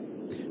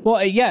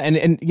 well, yeah,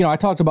 and I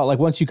talked about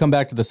once you come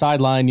back to the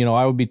sideline,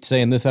 I would be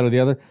saying this, that, or the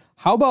other.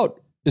 How about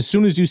as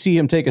soon as you see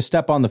him take a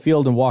step on the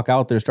field and walk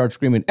out there, start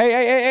screaming,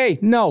 hey,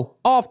 no,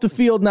 off the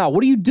field now.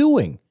 What are you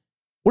doing?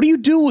 What are you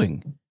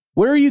doing?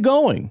 Where are you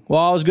going?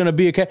 Well, I was going to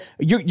be okay.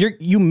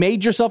 You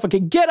made yourself okay.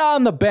 Get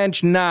on the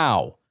bench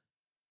now.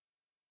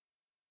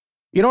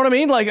 You know what I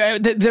mean?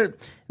 And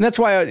that's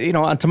why,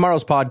 on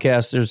tomorrow's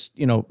podcast, there's,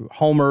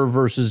 Homer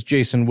versus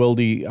Jason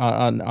Wilde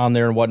on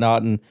there and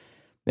whatnot. And,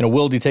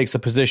 Wilde takes the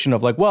position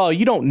of well,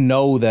 you don't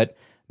know that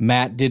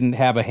Matt didn't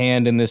have a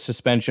hand in this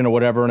suspension or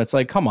whatever. And it's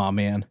like, come on,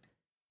 man.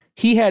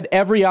 He had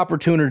every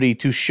opportunity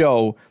to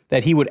show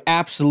that he would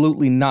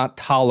absolutely not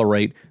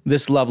tolerate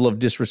this level of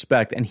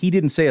disrespect. And he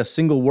didn't say a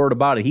single word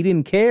about it. He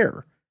didn't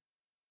care.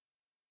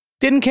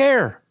 Didn't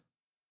care.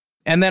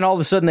 And then all of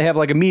a sudden they have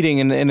a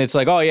meeting and it's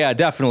oh yeah,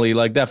 definitely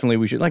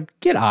we should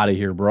get out of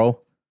here, bro.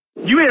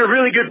 You made a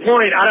really good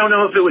point. I don't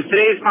know if it was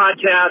today's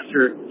podcast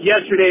or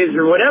yesterday's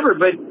or whatever,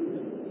 but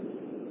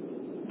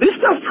this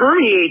stuff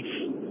permeates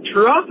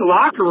throughout the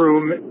locker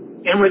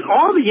room and with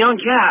all the young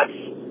cats.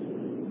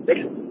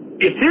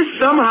 If this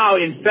somehow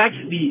infects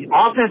the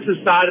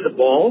offensive side of the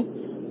ball,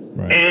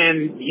 right,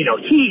 and,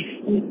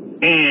 Heath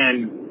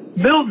and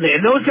Milton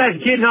and those guys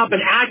getting up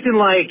and acting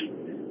like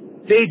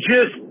they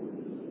just,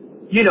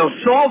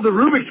 solved the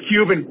Rubik's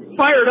Cube and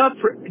fired up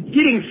for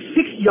getting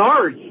 6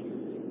 yards.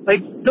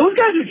 Those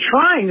guys are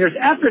trying. There's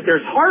effort.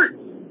 There's heart.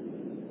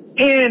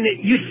 And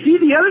you see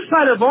the other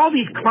side of all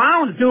these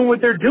clowns doing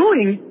what they're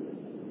doing.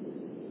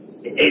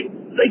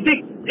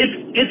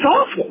 It's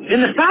awful.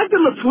 And the fact that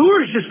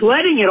LaFleur is just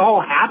letting it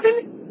all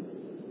happen,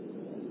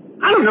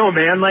 I don't know,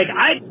 man.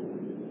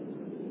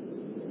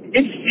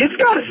 It's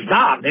got to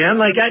stop,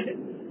 man.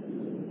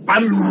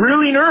 I'm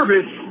really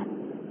nervous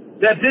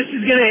that this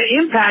is going to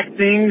impact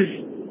things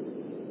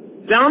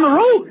down the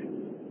road.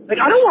 I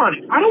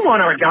don't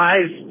want our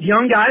guys,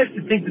 young guys,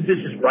 to think that this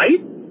is right.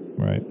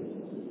 Right.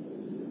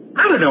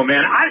 I don't know,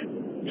 man.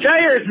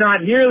 Jair is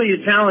not nearly as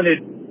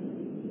talented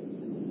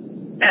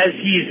as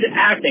he's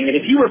acting. And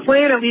if he were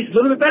playing at least a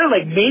little bit better,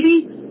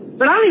 maybe,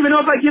 but I don't even know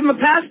if I'd give him a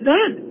pass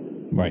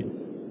then. Right.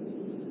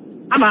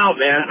 I'm out,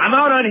 man. I'm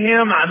out on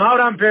him. I'm out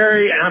on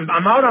Barry. And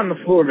I'm out on the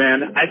floor,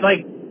 man. I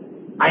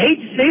hate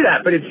to say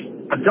that, but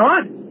I'm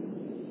done.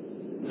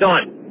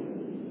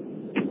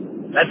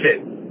 Done. That's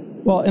it.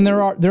 Well, and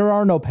there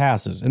are no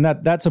passes. And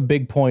that's a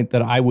big point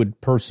that I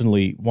would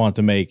personally want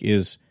to make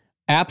is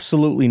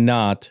absolutely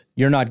not.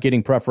 You're not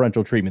getting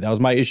preferential treatment. That was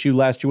my issue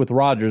last year with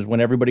Rodgers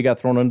when everybody got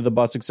thrown under the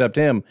bus except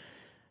him.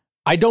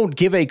 I don't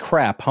give a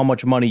crap how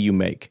much money you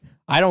make.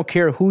 I don't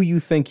care who you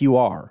think you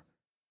are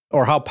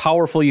or how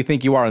powerful you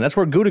think you are. And that's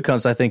where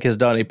Gutekunst, I think, has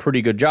done a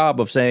pretty good job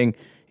of saying,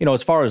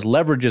 as far as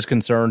leverage is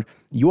concerned,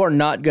 you are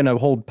not going to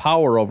hold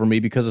power over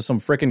me because of some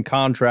freaking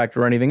contract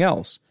or anything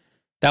else.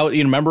 That,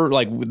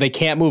 remember, they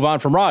can't move on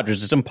from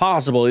Rodgers. It's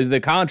impossible. The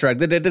contract,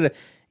 he did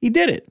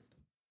it.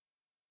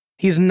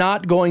 He's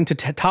not going to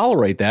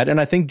tolerate that,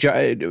 and I think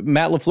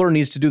Matt LaFleur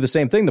needs to do the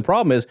same thing. The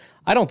problem is,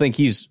 I don't think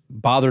he's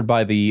bothered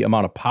by the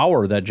amount of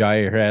power that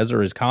Jair has,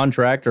 or his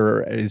contract,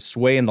 or his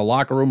sway in the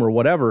locker room, or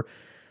whatever.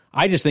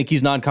 I just think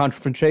he's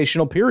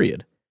non-confrontational,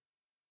 period.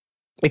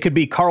 It could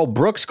be Carl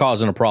Brooks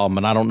causing a problem,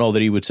 and I don't know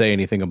that he would say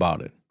anything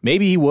about it.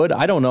 Maybe he would,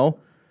 I don't know.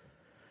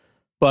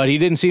 But he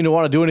didn't seem to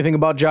want to do anything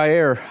about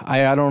Jair.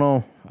 I don't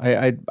know.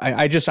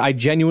 I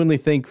genuinely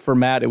think for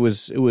Matt, it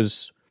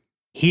was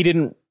he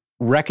didn't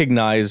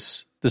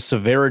recognize the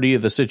severity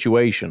of the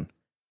situation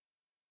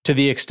to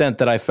the extent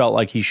that I felt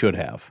like he should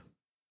have.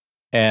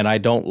 And I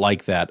don't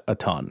like that a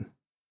ton.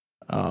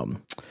 All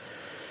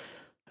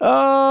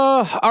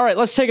right,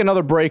 let's take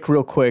another break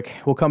real quick.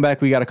 We'll come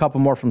back. We got a couple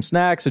more from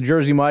Snacks, a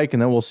Jersey Mike,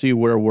 and then we'll see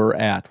where we're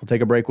at. We'll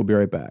take a break. We'll be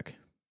right back.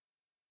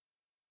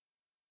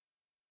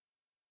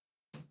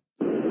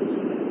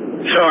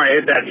 Sorry, I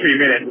hit that 3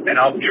 minute, and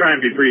I'll try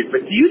and be brief.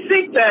 But do you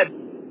think that,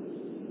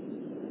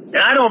 and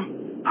I don't,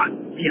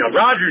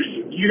 Rodgers,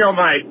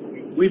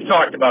 we've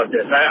talked about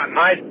this.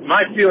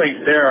 My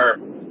feelings there are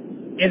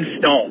in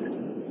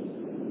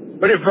stone.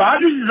 But if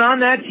Rodgers is on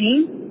that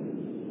team,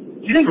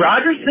 do you think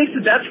Rodgers thinks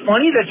that that's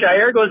funny that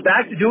Jair goes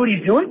back to do what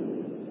he's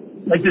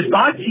doing? Like, does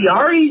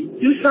Bakhtiari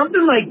do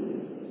something? Like,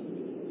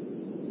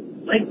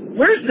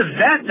 where's the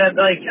vet that,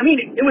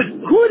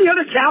 who are the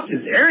other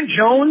captains? Aaron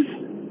Jones,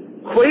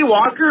 Quay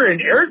Walker,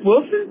 and Eric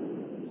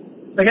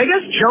Wilson? Like, I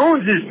guess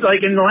Jones is,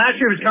 in the last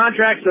year of his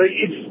contract, so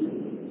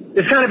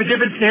it's kind of a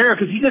different scenario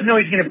because he doesn't know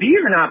he's going to be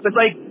here or not. But,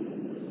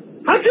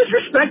 how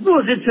disrespectful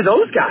is it to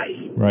those guys?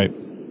 Right.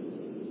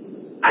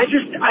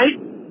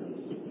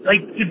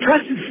 Did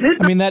Preston Smith?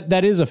 I mean,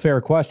 that is a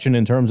fair question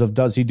in terms of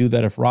does he do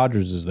that if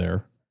Rodgers is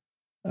there?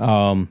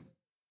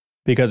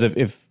 Because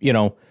if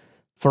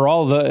for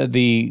all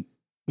the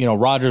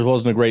Rodgers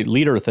wasn't a great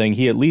leader thing,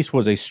 he at least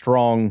was a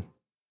strong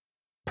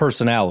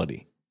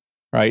personality,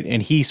 right?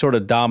 And he sort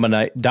of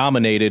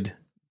dominated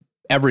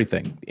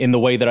everything in the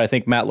way that I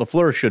think Matt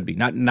LaFleur should be.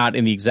 Not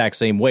in the exact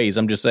same ways.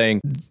 I'm just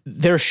saying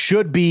there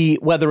should be,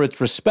 whether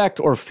it's respect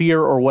or fear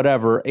or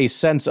whatever, a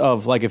sense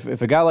of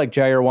if a guy like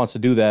Jair wants to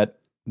do that,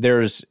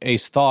 there's a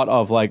thought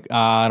of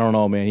I don't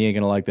know, man, he ain't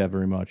going to like that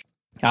very much.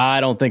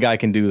 I don't think I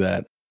can do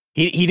that.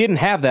 He didn't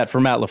have that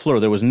for Matt LaFleur.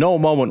 There was no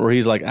moment where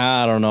he's like,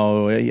 I don't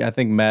know, I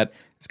think Matt,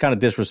 it's kind of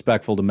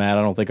disrespectful to Matt.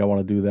 I don't think I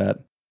want to do that.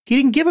 He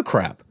didn't give a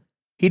crap.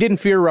 He didn't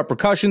fear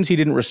repercussions. He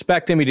didn't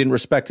respect him. He didn't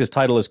respect his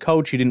title as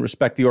coach. He didn't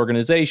respect the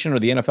organization or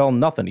the NFL,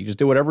 nothing. He just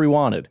did whatever he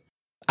wanted.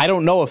 I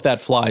don't know if that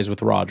flies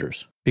with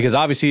Rodgers because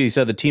obviously he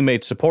said the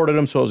teammates supported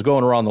him, so it was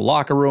going around the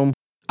locker room.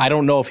 I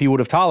don't know if he would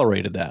have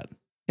tolerated that.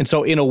 And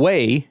so in a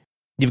way,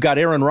 you've got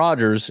Aaron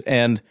Rodgers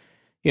and,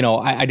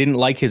 I didn't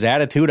like his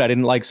attitude. I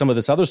didn't like some of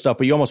this other stuff,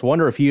 but you almost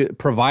wonder if he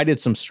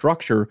provided some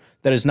structure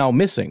that is now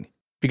missing.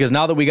 Because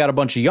now that we got a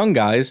bunch of young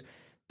guys,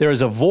 there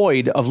is a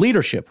void of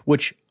leadership,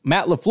 which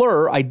Matt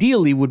LaFleur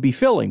ideally would be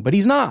filling, but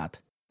he's not.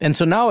 And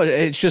so now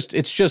it's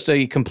just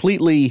a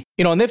completely,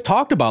 and they've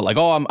talked about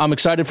I'm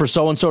excited for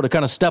so-and-so to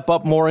kind of step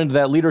up more into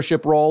that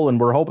leadership role. And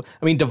we're hoping,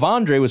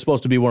 Devondre was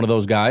supposed to be one of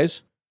those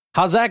guys.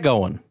 How's that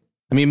going?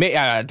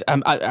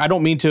 I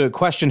don't mean to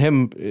question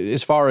him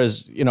as far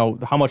as,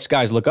 how much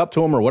guys look up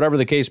to him or whatever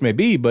the case may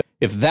be. But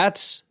if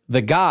that's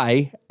the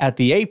guy at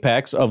the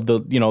apex of the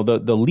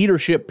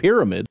leadership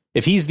pyramid,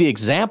 if he's the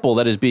example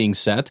that is being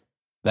set,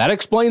 that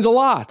explains a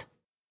lot.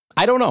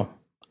 I don't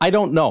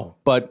know.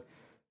 But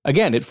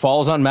again, it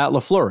falls on Matt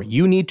LaFleur.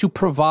 You need to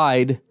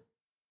provide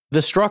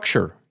the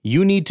structure.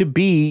 You need to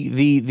be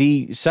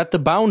the set the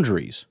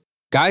boundaries.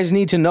 Guys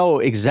need to know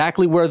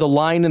exactly where the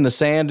line in the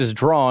sand is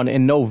drawn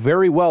and know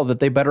very well that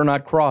they better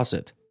not cross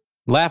it.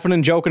 Laughing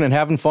and joking and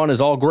having fun is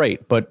all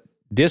great, but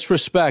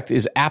disrespect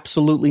is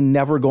absolutely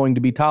never going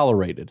to be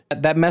tolerated.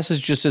 That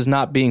message just is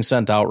not being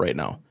sent out right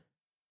now.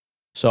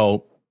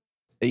 So,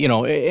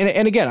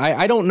 and again,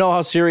 I don't know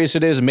how serious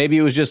it is. Maybe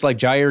it was just like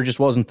Jair just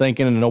wasn't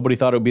thinking and nobody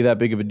thought it would be that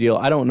big of a deal.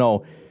 I don't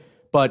know.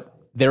 But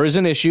there is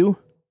an issue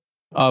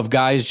of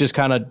guys just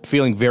kind of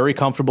feeling very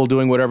comfortable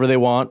doing whatever they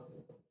want.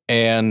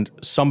 And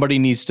somebody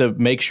needs to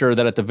make sure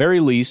that at the very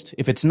least,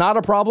 if it's not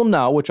a problem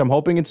now, which I'm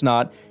hoping it's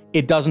not,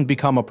 it doesn't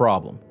become a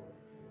problem.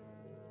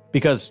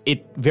 Because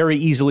it very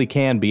easily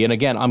can be. And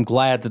again, I'm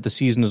glad that the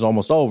season is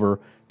almost over,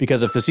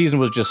 because if the season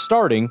was just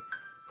starting,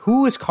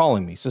 who is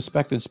calling me?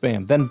 Suspected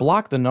spam. Then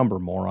block the number,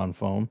 moron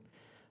phone.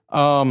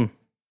 And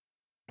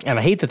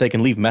I hate that they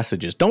can leave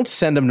messages. Don't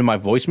send them to my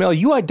voicemail.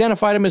 You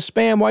identified them as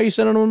spam. Why are you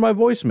sending them to my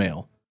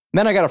voicemail? And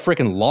then I got to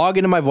freaking log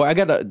into my voice.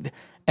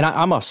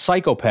 I'm a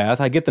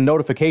psychopath. I get the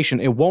notification.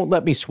 It won't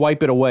let me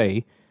swipe it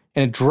away.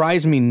 And it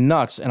drives me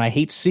nuts. And I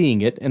hate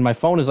seeing it. And my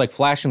phone is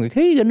flashing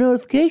hey, you got a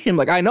notification. I'm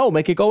like, I know,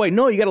 make it go away.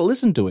 No, you got to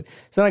listen to it.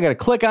 So then I got to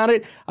click on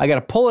it. I got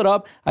to pull it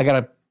up. I got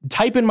to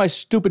type in my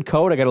stupid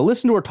code. I got to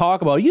listen to her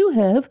talk about, you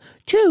have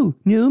 2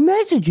 new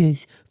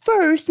messages.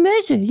 First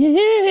message.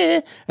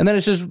 Yeah. And then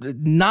it's just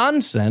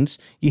nonsense.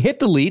 You hit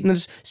delete and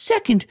it's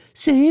second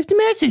saved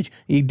message.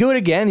 You do it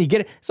again. You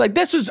get it. It's like,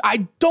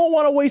 I don't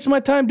want to waste my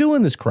time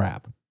doing this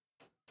crap.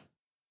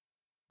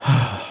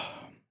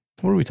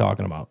 What are we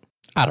talking about?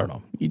 I don't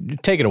know. You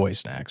take it away,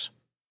 Snacks.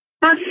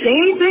 Not say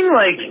anything,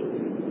 like,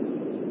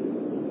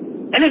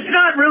 and it's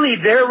not really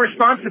their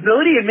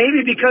responsibility, and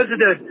maybe because of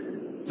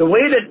the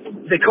way that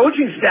the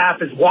coaching staff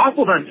has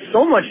waffled on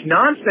so much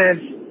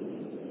nonsense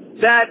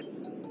that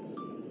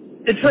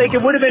it's like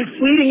it would have been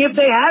fleeting if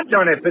they had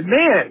done it. But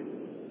man,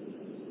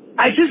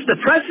 the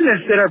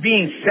precedents that are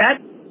being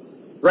set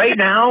right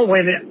now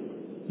when,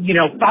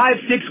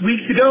 5-6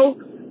 weeks ago,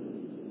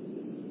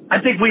 I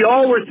think we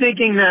all were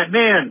thinking that,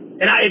 man,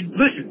 and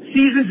listen,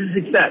 seasons of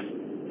success.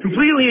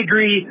 Completely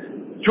agree.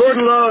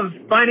 Jordan Love,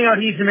 finding out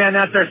he's the man,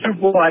 that's our Super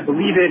Bowl. I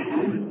believe it.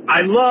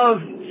 I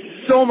love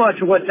so much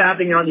of what's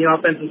happening on the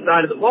offensive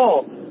side of the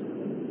ball.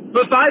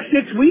 But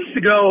 5-6 weeks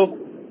ago,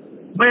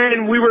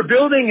 when we were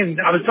building and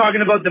I was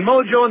talking about the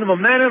mojo and the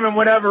momentum and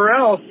whatever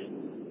else,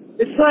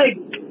 it's like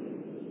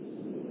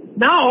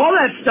now all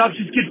that stuff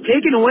just gets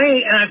taken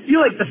away, and I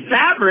feel like the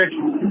fabric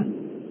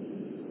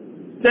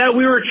that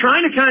we were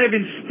trying to kind of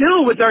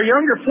instill with our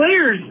younger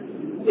players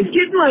is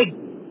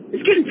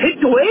getting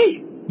picked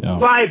away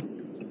by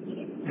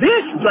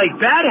this, like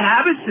bad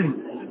habits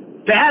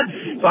and bad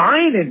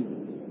spine,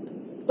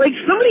 and like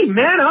somebody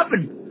man up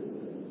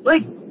and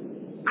like,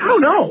 I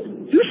don't know,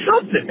 do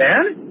something,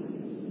 man.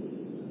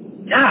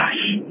 Gosh,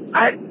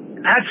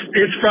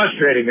 it's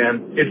frustrating,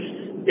 man.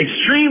 It's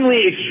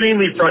extremely,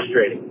 extremely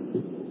frustrating.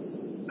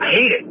 I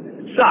hate it.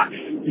 It sucks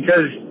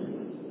because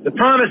the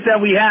promise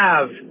that we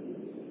have,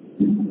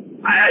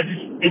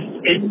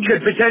 it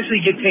could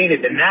potentially get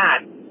tainted, and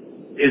that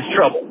is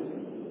trouble.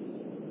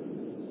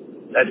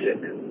 That's it.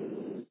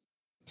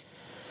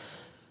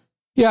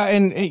 Yeah,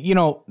 and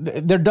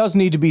there does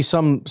need to be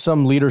some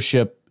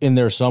leadership in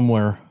there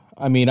somewhere.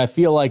 I mean, I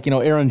feel like,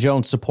 Aaron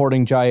Jones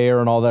supporting Jair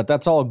and all that,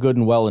 that's all good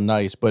and well and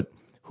nice, but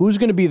who's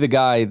going to be the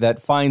guy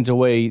that finds a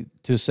way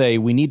to say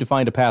we need to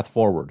find a path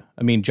forward?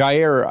 I mean,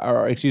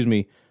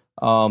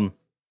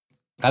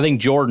 I think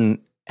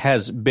Jordan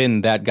has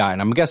been that guy,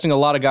 and I'm guessing a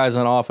lot of guys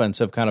on offense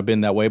have kind of been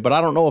that way, but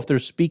I don't know if they're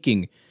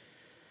speaking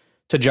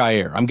to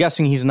Jair. I'm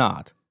guessing he's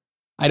not.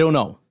 I don't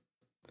know.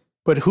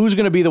 But who's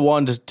going to be the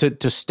one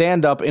to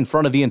stand up in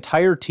front of the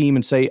entire team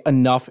and say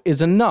enough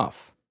is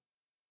enough?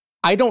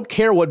 I don't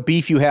care what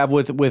beef you have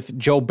with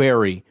Joe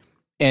Barry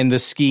and the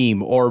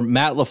scheme or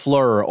Matt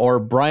LaFleur or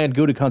Brian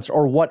Gutekunst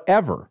or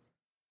whatever.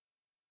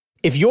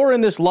 If you're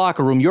in this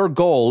locker room, your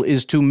goal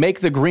is to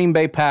make the Green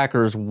Bay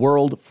Packers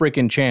world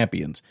freaking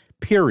champions,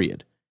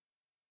 period.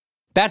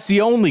 That's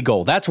the only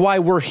goal. That's why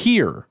we're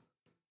here.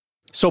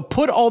 So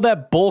put all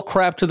that bull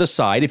crap to the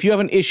side. If you have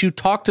an issue,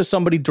 talk to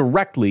somebody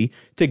directly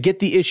to get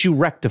the issue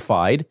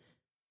rectified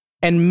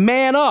and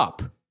man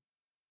up.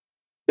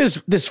 This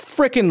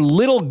frickin'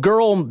 little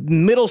girl,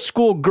 middle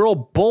school girl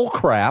bull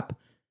crap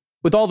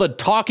with all the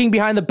talking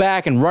behind the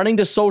back and running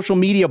to social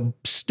media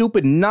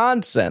stupid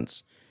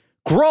nonsense.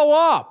 Grow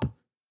up.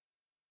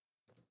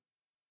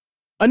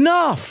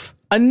 Enough.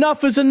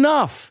 Enough is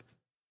enough.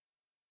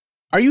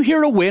 Are you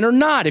here to win or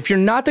not? If you're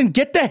not, then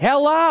get the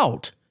hell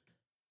out.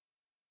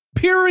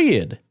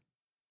 Period.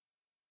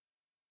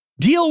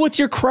 Deal with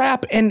your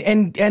crap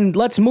and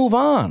let's move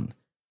on.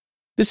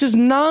 This is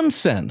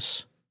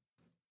nonsense.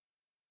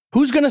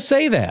 Who's going to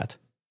say that?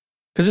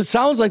 Because it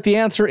sounds like the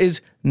answer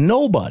is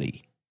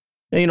nobody.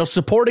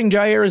 Supporting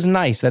Jair is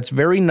nice. That's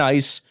very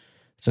nice.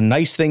 It's a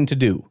nice thing to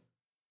do.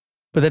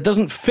 But that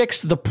doesn't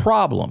fix the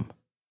problem.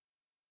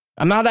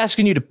 I'm not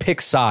asking you to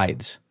pick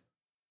sides.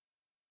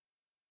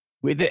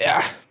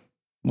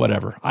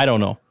 Whatever. I don't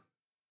know.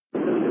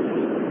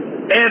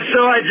 And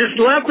so I just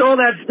left all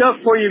that stuff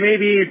for you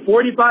maybe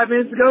 45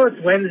 minutes ago. It's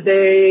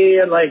Wednesday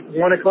at like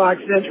 1 o'clock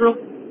Central,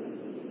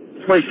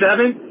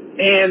 27.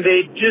 And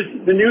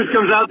the news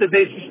comes out that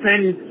they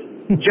suspend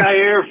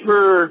Jair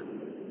for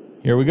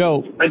here we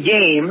go a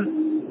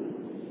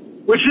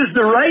game, which is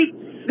the right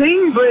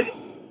thing, but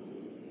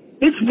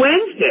it's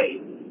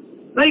Wednesday.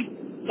 Like,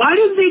 why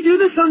didn't they do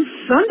this on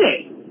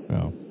Sunday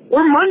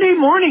or Monday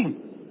morning?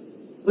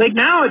 Like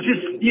now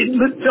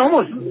it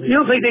almost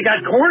feels like they got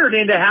cornered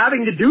into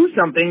having to do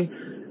something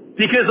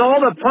because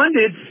all the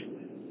pundits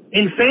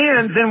and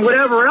fans and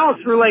whatever else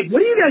were like,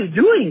 what are you guys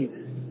doing?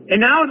 And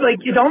now it's like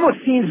it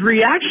almost seems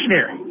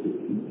reactionary.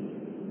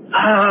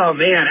 Oh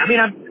man, I mean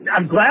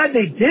I'm glad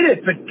they did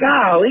it, but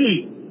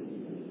golly.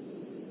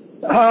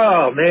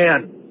 Oh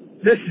man.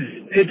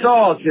 It's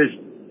all just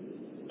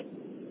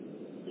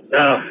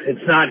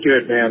it's not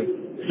good, man.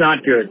 It's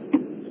not good.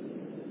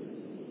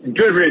 And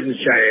good riddance,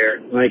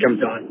 Jair. Like I'm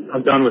done.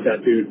 I'm done with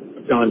that dude.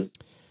 I'm done.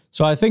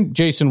 So I think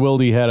Jason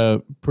Wilde had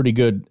a pretty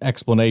good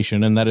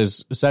explanation, and that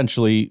is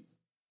essentially,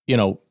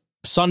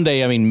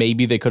 Sunday, I mean,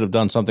 maybe they could have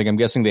done something. I'm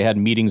guessing they had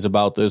meetings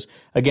about this.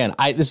 Again,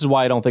 this is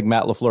why I don't think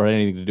Matt LaFleur had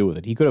anything to do with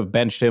it. He could have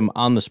benched him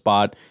on the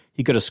spot.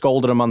 He could have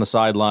scolded him on the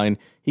sideline.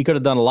 He could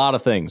have done a lot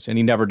of things, and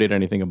he never did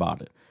anything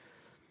about it.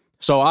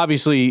 So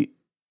obviously,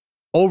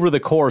 over the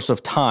course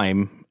of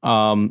time,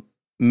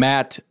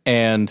 Matt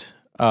and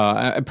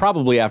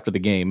probably after the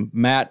game,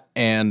 Matt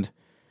and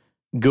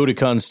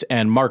Gutekunst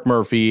and Mark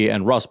Murphy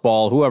and Russ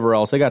Ball, whoever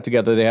else, they got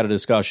together, they had a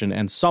discussion,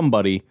 and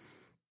somebody,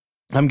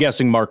 I'm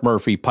guessing Mark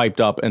Murphy, piped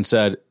up and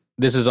said,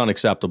 this is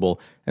unacceptable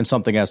and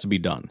something has to be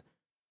done.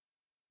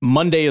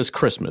 Monday is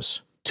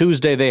Christmas.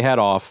 Tuesday they had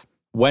off.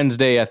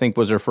 Wednesday, I think,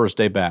 was their first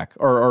day back.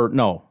 Or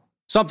no,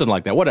 something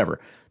like that, whatever.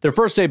 Their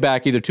first day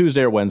back, either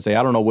Tuesday or Wednesday.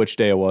 I don't know which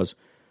day it was.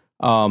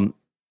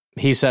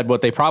 He said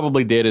what they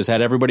probably did is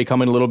had everybody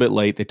come in a little bit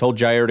late. They told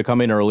Jair to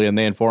come in early, and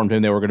they informed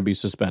him they were going to be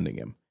suspending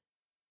him.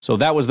 So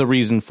that was the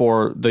reason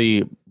for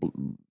the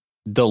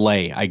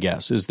delay, I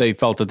guess, is they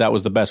felt that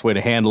was the best way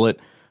to handle it,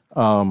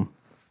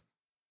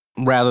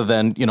 rather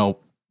than,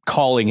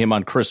 calling him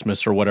on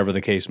Christmas or whatever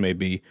the case may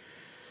be.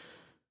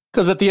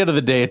 Because at the end of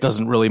the day, it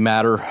doesn't really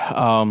matter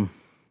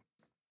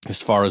as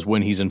far as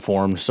when he's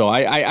informed. So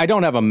I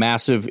don't have a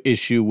massive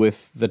issue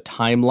with the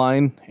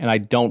timeline, and I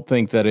don't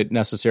think that it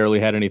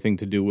necessarily had anything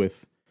to do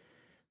with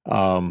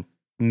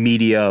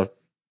media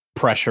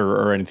pressure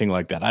or anything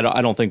like that.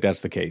 I don't think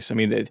that's the case. I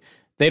mean,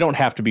 they don't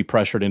have to be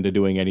pressured into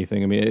doing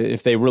anything. I mean,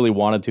 if they really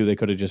wanted to, they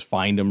could have just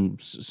fined him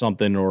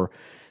something, or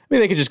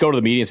they could just go to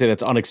the media and say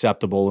that's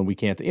unacceptable and we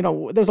can't.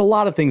 There's a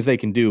lot of things they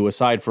can do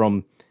aside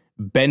from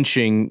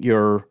benching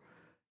your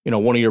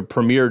one of your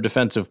premier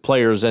defensive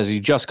players as he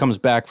just comes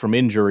back from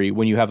injury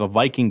when you have a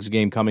Vikings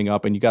game coming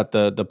up and you got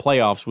the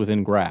playoffs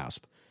within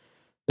grasp.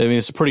 I mean,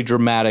 it's a pretty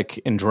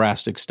dramatic and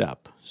drastic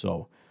step.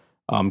 So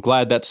I'm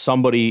glad that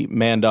somebody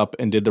manned up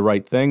and did the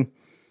right thing.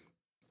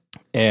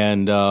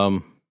 And,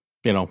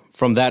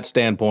 from that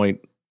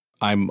standpoint,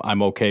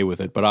 I'm okay with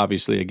it. But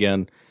obviously,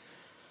 again,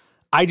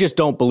 I just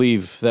don't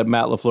believe that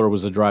Matt LaFleur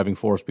was the driving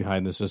force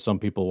behind this, as some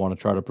people want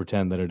to try to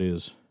pretend that it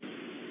is.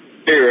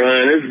 Hey,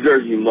 Ryan, it's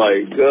Jersey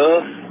Mike.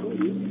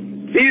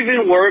 He's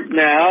in work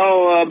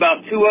now. About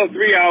 2 or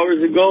 3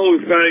 hours ago, we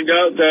found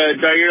out that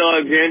Jair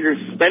Alexander is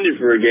suspended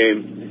for a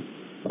game.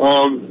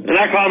 And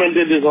I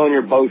commented this on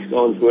your post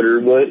on Twitter,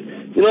 but,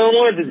 I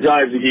wanted to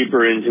dive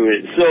deeper into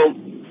it. So,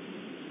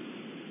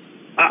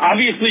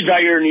 obviously,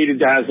 Jair needed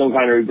to have some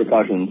kind of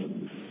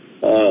repercussions.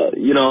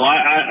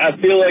 I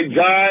feel like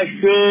Jai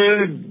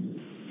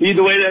should be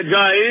the way that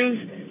Jai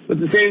is. But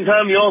at the same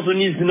time, he also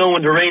needs to know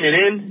when to rein it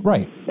in.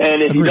 Right.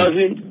 And if he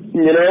doesn't,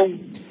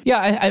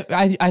 Yeah,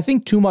 I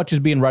think too much is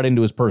being read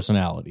into his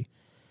personality.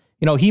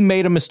 He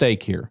made a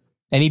mistake here.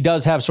 And he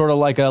does have sort of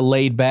like a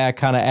laid-back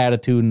kind of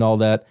attitude and all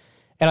that.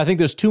 And I think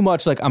there's too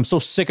much, I'm so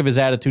sick of his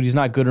attitude. He's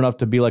not good enough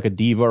to be like a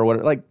diva or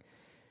whatever.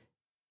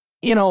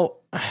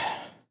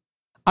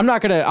 I'm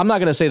not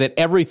gonna say that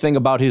everything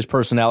about his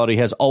personality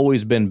has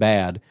always been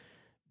bad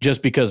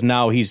just because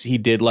now he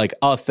did like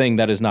a thing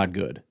that is not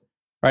good.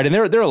 Right, and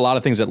there are a lot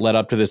of things that led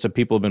up to this that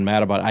people have been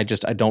mad about. I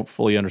don't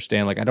fully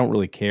understand. I don't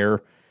really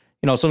care.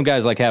 Some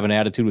guys have an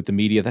attitude with the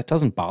media. That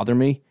doesn't bother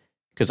me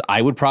because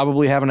I would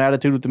probably have an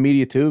attitude with the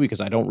media too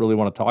because I don't really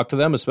want to talk to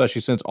them,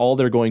 especially since all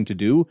they're going to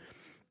do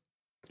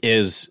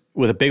is,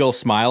 with a big old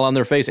smile on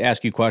their face,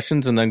 ask you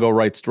questions and then go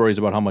write stories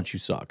about how much you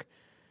suck.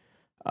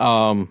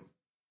 So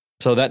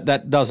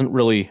that doesn't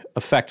really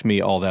affect me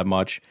all that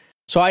much.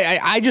 So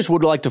I just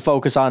would like to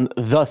focus on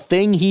the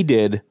thing he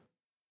did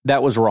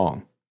that was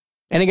wrong.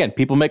 And again,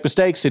 people make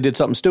mistakes. He did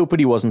something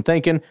stupid. He wasn't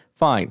thinking.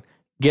 Fine.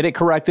 Get it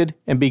corrected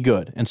and be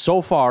good. And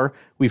so far,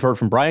 we've heard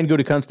from Brian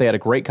Gutekunst. They had a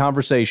great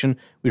conversation.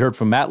 We heard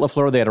from Matt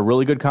LaFleur. They had a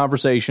really good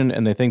conversation,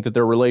 and they think that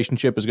their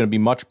relationship is going to be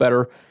much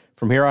better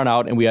from here on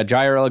out. And we had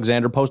Jair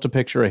Alexander post a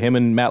picture of him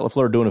and Matt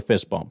LaFleur doing a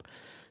fist bump.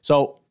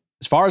 So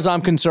as far as I'm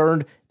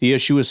concerned, the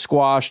issue is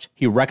squashed.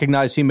 He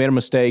recognized he made a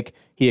mistake.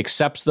 He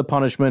accepts the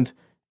punishment,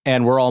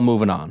 and we're all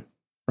moving on.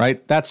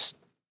 Right? That's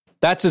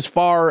as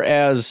far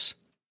as...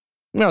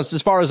 it's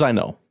as far as I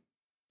know.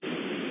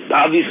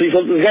 Obviously,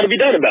 something's got to be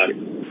done about it.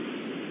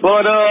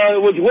 But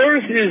what's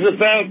worse is the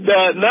fact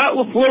that Matt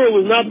LaFleur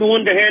was not the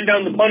one to hand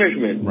down the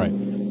punishment. Right.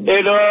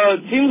 It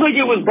seems like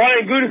it was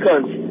Brian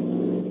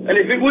Gutekunst. And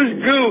if it was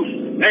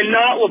Goot and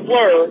not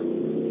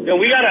LaFleur, then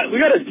we got a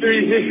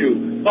serious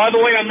issue. By the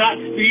way, I'm not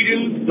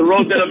speeding. The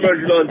road that I'm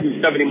merging onto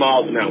 70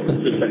 miles an hour.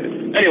 Just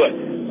saying. Anyway,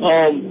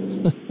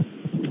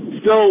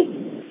 so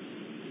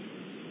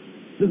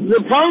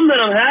the problem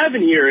that I'm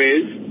having here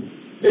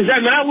is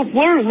that Matt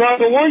LaFleur is not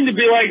the one to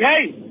be like,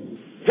 hey,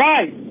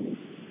 Jai,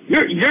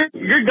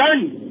 you're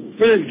done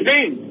for this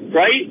game,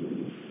 right?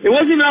 It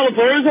wasn't Matt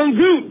LaFleur, it was on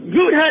Goot.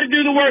 Goot had to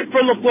do the work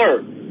for LaFleur.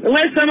 And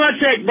last time I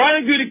checked,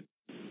 Brian Goot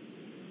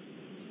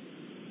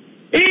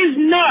is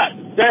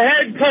not the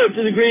head coach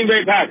of the Green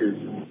Bay Packers.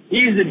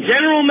 He's the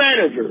general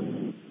manager,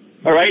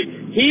 all right?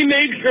 He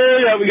makes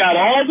sure that we got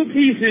all the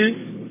pieces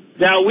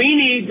that we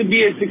need to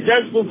be a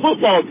successful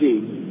football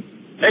team.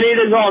 And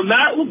it is on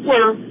Matt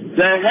LaFleur,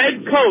 the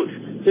head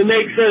coach, to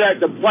make sure that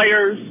the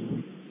players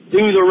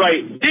do the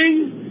right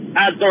thing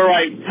at the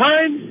right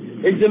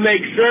time, and to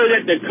make sure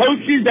that the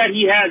coaches that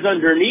he has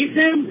underneath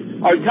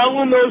him are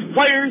telling those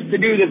players to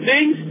do the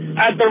things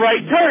at the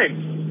right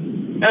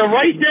time. And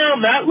right now,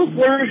 Matt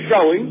LaFleur is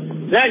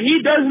showing that he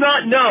does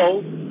not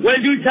know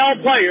when to tell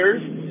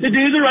players to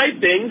do the right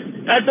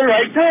things at the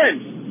right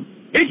times.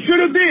 It should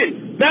have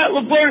been Matt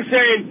LaFleur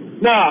saying,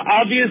 nah,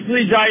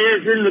 obviously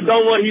Jair shouldn't have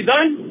done what he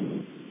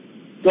done,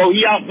 so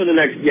he out for the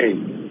next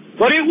game.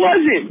 But it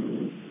wasn't.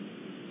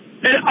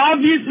 And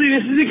obviously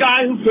this is a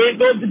guy who can't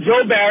go up to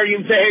Joe Barry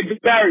and say, hey, Joe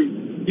Barry,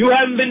 you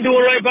haven't been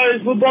doing right by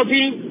this football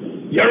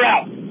team, you're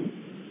out.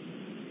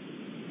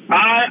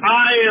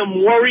 I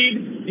am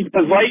worried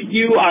because, like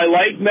you, I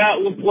like Matt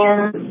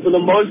LaFleur for the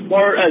most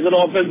part as an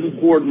offensive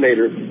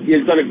coordinator. He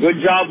has done a good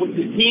job with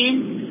his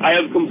team. I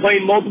have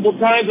complained multiple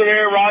times when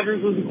Aaron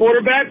Rodgers was the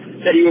quarterback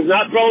that he was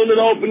not throwing to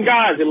the open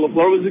guys, and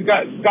LaFleur was the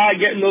guy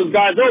getting those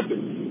guys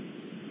open.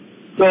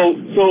 So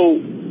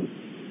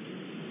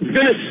it's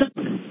going to suck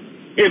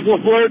if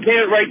LaFleur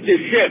can't right this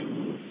ship.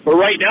 But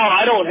right now,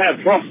 I don't have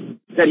trust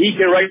that he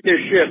can right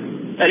this ship.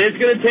 And it's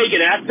going to take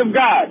an act of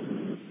God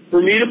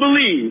for me to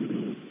believe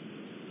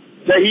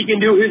that he can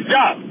do his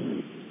job.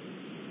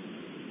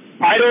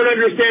 I don't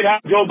understand how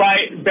Joe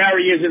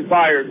Barry isn't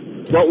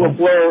fired, but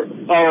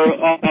LaFleur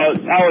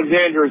or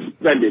Alexander is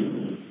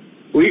suspended.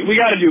 We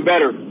got to do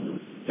better.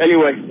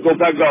 Anyway, go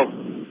Pack, go.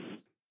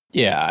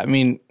 Yeah, I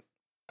mean,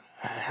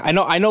 I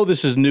know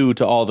this is new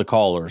to all the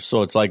callers,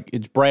 so it's like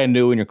it's brand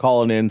new and you're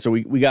calling in, so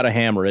we got to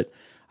hammer it.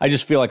 I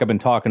just feel like I've been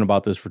talking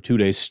about this for 2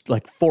 days,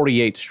 like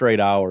 48 straight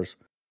hours.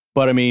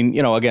 But I mean,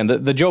 again,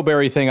 the Joe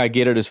Barry thing, I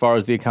get it as far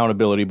as the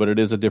accountability, but it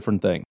is a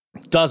different thing.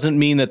 Doesn't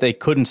mean that they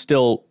couldn't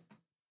still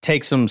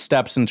take some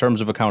steps in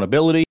terms of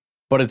accountability,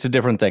 but it's a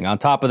different thing. On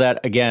top of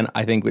that, again,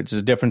 I think it's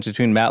a difference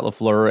between Matt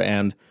LaFleur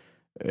and,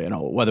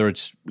 whether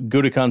it's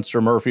Gutekunst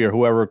or Murphy or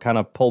whoever kind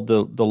of pulled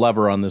the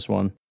lever on this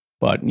one.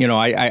 But,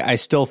 I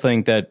still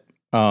think that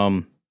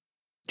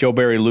Joe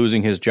Barry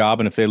losing his job,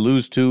 and if they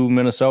lose to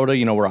Minnesota,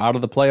 we're out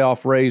of the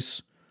playoff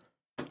race.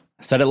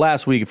 I said it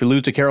last week. If we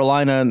lose to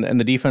Carolina and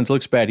the defense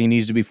looks bad, he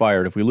needs to be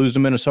fired. If we lose to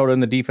Minnesota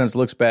and the defense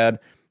looks bad,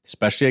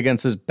 especially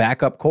against his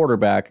backup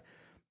quarterback,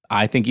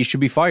 I think he should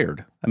be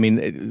fired. I mean,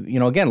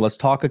 again, let's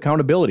talk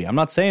accountability. I'm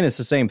not saying it's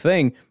the same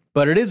thing,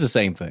 but it is the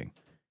same thing.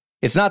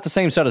 It's not the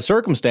same set of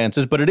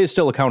circumstances, but it is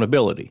still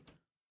accountability.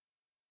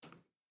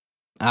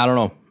 I don't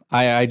know.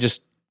 I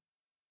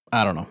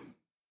don't know.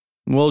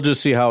 We'll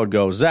just see how it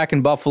goes. Zach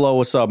in Buffalo,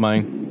 what's up,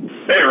 man?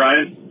 Hey,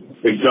 Ryan.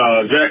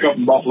 It's Zach up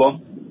in Buffalo.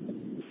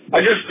 I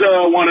just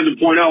wanted to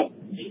point out,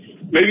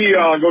 maybe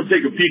go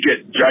take a peek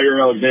at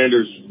Jair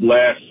Alexander's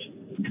last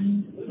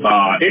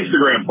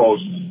Instagram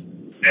post.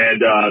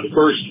 And the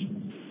first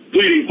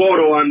fleeting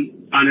photo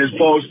on his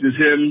post is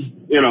him,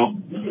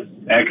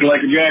 acting like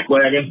a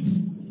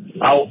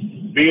jackwagon, out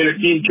being a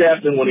team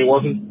captain when he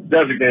wasn't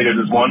designated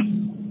as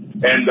one.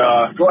 And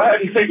go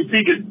ahead and take a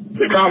peek at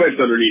the comments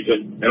underneath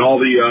it and all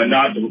the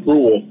nods of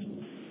approval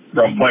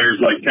from players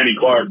like Kenny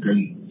Clark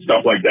and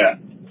stuff like that.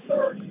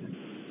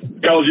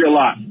 Tells you a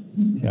lot.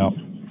 Yeah.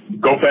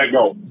 Go Pack,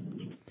 go.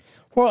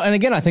 Well, and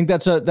again, I think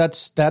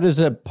that is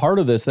a part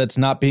of this that's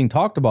not being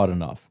talked about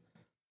enough.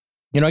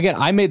 Again,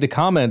 I made the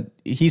comment.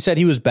 He said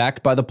he was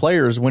backed by the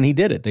players when he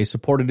did it. They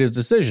supported his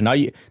decision.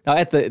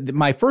 Now,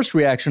 my first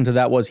reaction to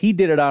that was he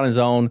did it on his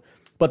own,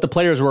 but the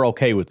players were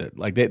okay with it.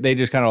 Like they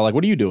just kind of like,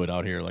 what are you doing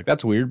out here? Like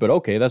that's weird, but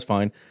okay, that's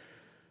fine.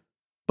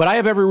 But I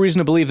have every reason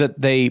to believe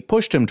that they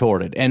pushed him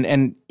toward it.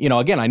 And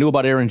again, I knew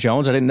about Aaron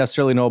Jones. I didn't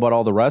necessarily know about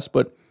all the rest,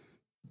 but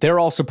they're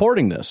all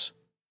supporting this.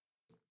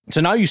 So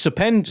now you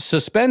suspend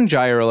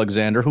Jair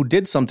Alexander, who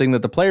did something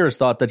that the players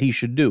thought that he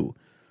should do.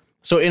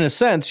 So in a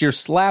sense, you're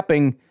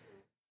slapping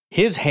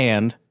his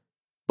hand,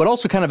 but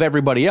also kind of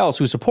everybody else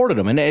who supported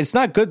him. And it's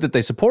not good that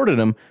they supported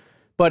him,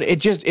 but it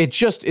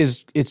just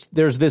is,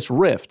 there's this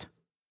rift.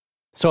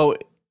 So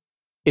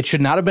it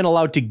should not have been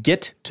allowed to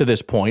get to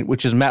this point,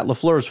 which is Matt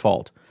LaFleur's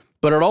fault.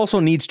 But it also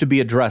needs to be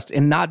addressed,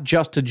 and not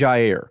just to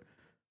Jair.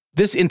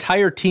 This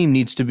entire team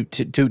needs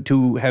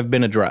to have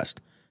been addressed.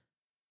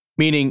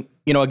 Meaning,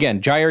 again,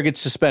 Jair gets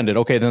suspended.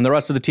 Okay, then the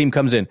rest of the team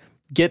comes in.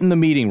 Get in the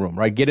meeting room,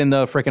 right? Get in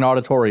the freaking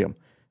auditorium.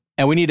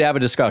 And we need to have a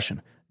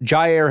discussion.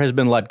 Jair has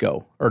been let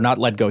go. Or not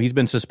let go. He's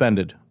been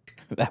suspended.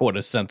 That would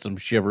have sent some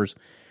shivers.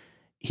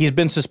 He's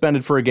been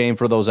suspended for a game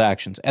for those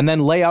actions. And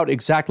then lay out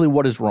exactly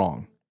what is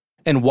wrong.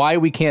 And why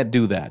we can't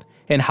do that.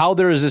 And how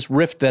there is this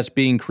rift that's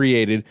being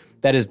created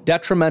that is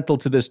detrimental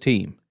to this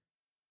team.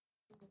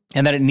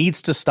 And that it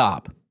needs to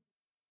stop.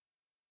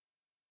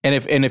 And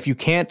if you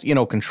can't,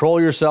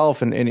 control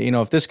yourself and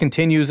if this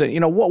continues,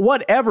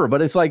 whatever.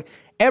 But it's like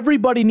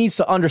everybody needs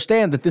to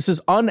understand that this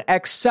is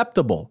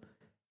unacceptable.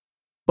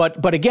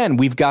 But again,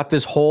 we've got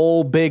this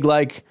whole big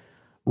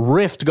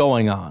rift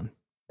going on.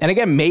 And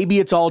again, maybe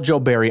it's all Joe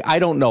Barry. I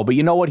don't know. But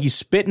you know what? He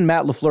spit in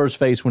Matt LaFleur's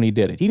face when he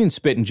did it. He didn't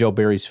spit in Joe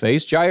Barry's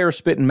face. Jair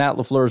spit in Matt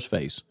LaFleur's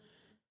face.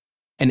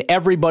 And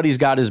everybody's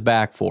got his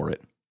back for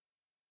it.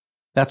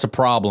 That's a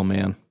problem,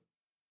 man.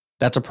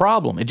 That's a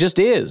problem. It just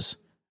is.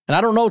 And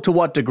I don't know to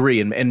what degree.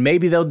 And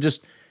maybe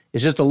it's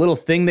just a little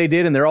thing they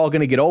did and they're all going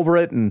to get over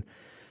it and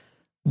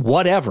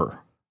whatever.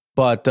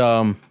 But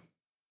I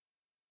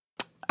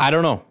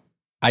don't know.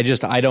 I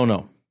don't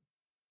know.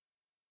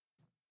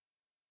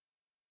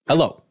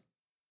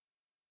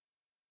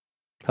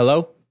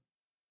 Hello?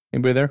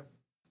 Anybody there?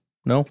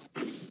 No?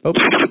 Oh,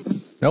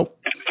 nope.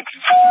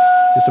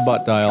 Just a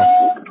butt dial.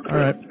 All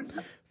right.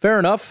 Fair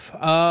enough.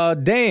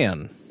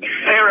 Dan.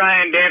 Hey,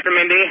 Ryan. Dan from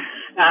Indy.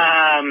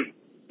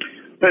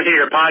 Listened to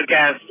your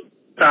podcast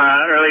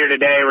earlier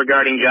today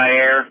regarding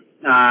Jair.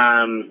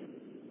 I'm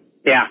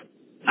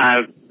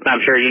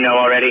sure you know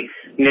already.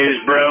 news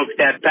broke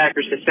that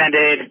Packers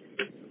suspended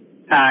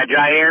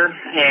Jair,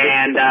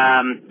 and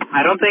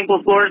I don't think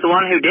LaFleur is the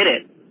one who did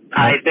it.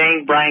 I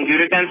think Brian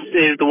Gutekunst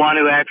is the one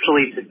who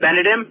actually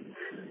suspended him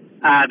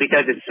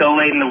because it's so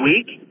late in the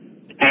week,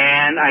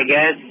 and I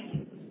guess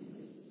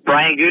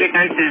Brian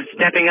Gutekunst is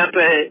stepping up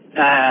to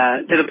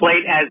the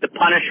plate as the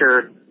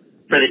punisher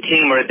for the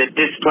team, or the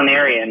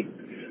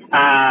disciplinarian.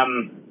 I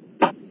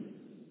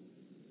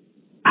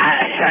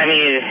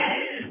mean,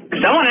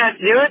 someone has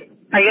to do it,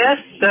 I guess,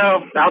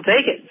 so I'll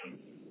take it.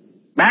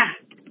 Bah.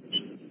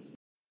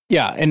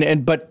 Yeah,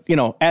 but,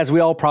 as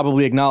we all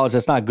probably acknowledge,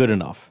 that's not good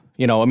enough.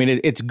 I mean,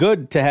 it's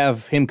good to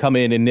have him come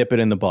in and nip it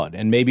in the bud,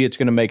 and maybe it's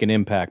going to make an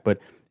impact. But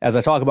as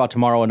I talk about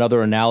tomorrow,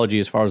 another analogy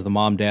as far as the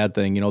mom-dad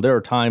thing, there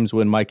are times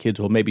when my kids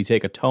will maybe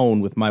take a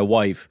tone with my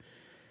wife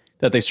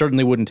that they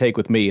certainly wouldn't take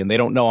with me, and they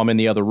don't know I'm in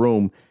the other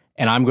room,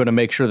 and I'm going to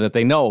make sure that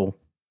they know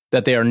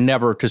that they are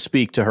never to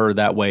speak to her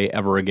that way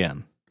ever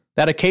again.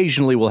 That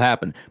occasionally will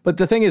happen. But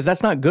the thing is,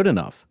 that's not good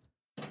enough.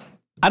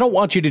 I don't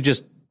want you to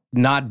just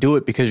not do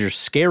it because you're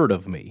scared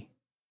of me,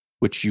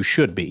 which you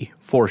should be,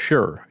 for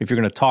sure, if you're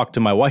going to talk to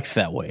my wife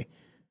that way.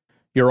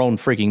 Your own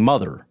freaking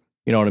mother.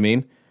 You know what I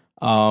mean?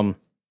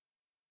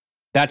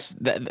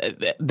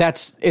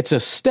 It's a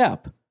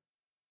step.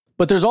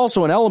 But there's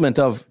also an element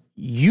of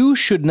you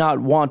should not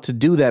want to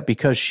do that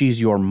because she's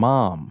your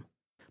mom.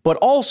 But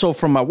also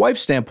from my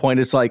wife's standpoint,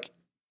 it's like,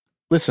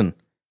 listen,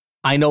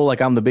 I know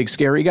I'm the big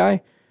scary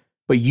guy,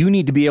 but you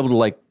need to be able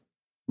to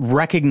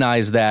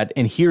recognize that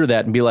and hear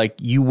that and be like,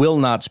 you will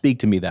not speak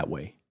to me that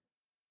way.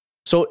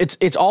 So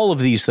it's all of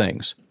these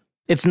things.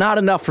 It's not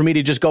enough for me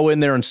to just go in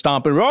there and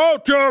stomp and,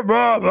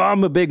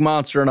 I'm a big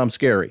monster and I'm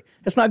scary.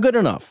 It's not good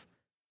enough.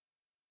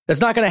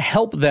 That's not going to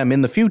help them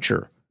in the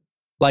future.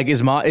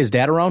 Is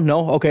dad around?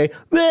 No? Okay.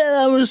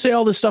 I'm going to say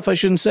all this stuff I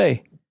shouldn't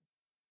say.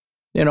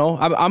 I'm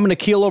going to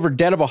keel over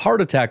dead of a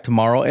heart attack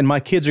tomorrow and my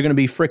kids are going to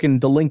be freaking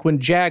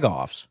delinquent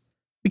jagoffs.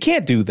 We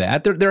can't do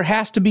that. There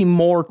has to be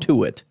more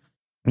to it.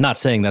 I'm not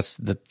saying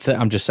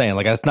I'm just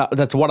saying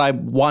that's what I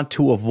want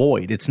to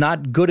avoid. It's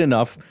not good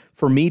enough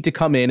for me to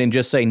come in and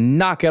just say,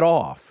 knock it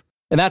off.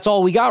 And that's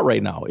all we got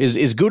right now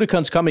is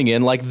Gutekunst coming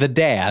in like the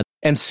dad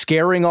and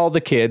scaring all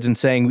the kids and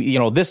saying,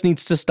 this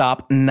needs to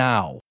stop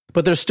now.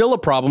 But there's still a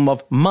problem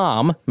of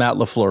mom, Matt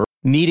LaFleur,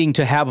 needing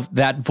to have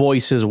that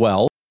voice as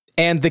well.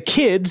 And the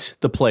kids,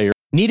 the players,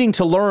 needing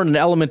to learn an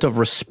element of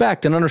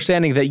respect and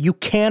understanding that you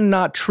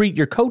cannot treat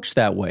your coach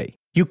that way.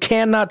 You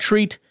cannot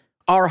treat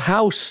our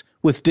house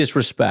with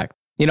disrespect.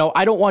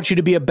 I don't want you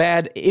to be a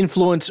bad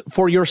influence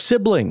for your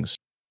siblings,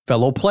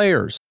 fellow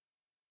players.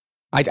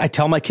 I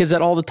tell my kids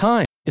that all the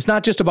time. It's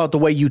not just about the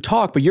way you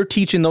talk, but you're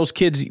teaching those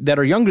kids that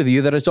are younger than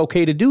you that it's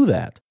okay to do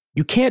that.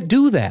 You can't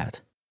do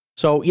that.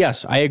 So,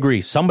 yes, I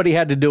agree. Somebody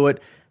had to do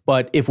it.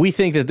 But if we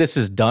think that this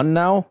is done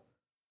now,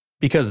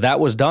 because that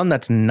was done,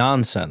 that's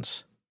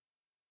nonsense.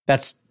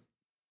 That's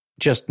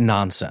just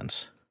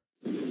nonsense.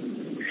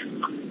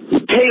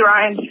 Hey,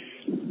 Ryan.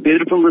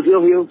 Peter from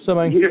Brazil here. What's up,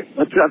 man?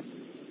 What's up?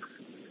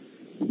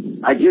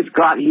 I just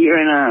got here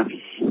in a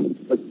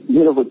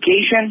little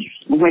vacation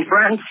with my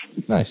friends.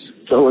 Nice.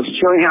 So I was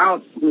chilling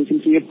out,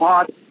 listening to your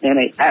pod, and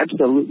I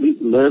absolutely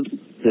loved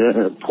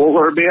the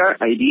polar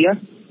bear idea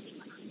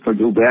for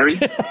Joe Barry.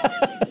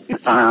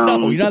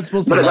 No, you're not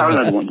supposed to. But I got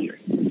another one here.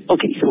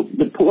 Okay, so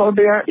the polar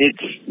bear,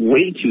 it's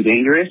way too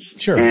dangerous.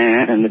 Sure.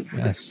 And,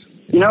 yes.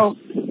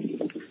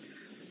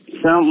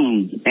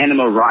 Some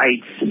animal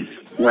rights,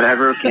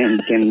 whatever,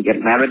 can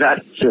get mad at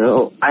that.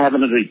 So I have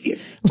another idea.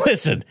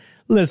 Listen.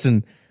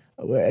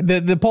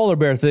 The polar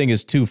bear thing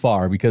is too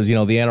far because,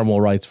 the animal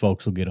rights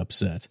folks will get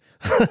upset.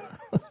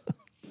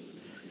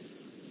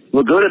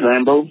 We'll go to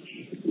Lambeau.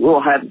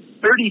 We'll have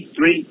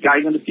 33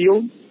 guys on the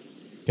field.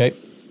 Okay.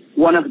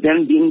 One of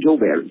them being Joe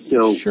Barry.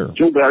 So sure.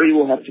 Joe Barry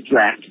will have to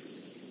draft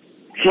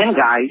 10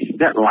 guys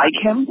that like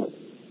him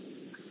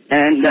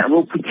and that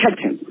will protect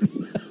him.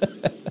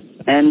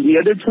 And the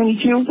other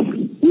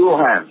 22, we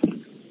will have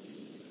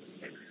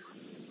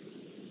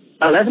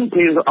 11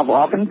 players of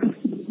offense.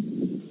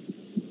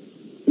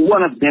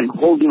 One of them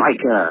holding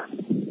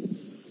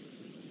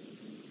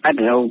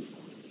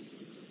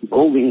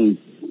bowling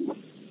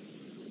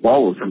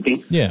ball or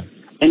something. Yeah.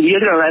 And the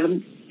other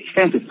 11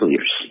 defensive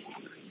players.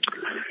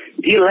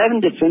 The 11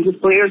 defensive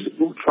players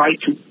will try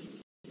to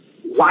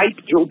wipe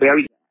Joe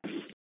Barry.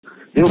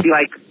 There will be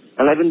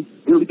 11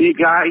 really big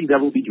guys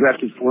that will be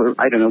drafted for,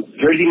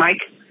 Jersey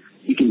Mike.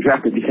 You can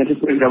draft a defensive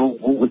player that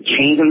will with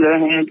chains in their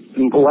hand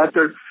and go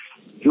after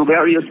Joe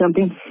Barry or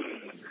something.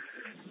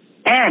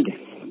 And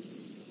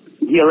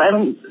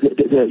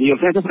the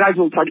offensive guys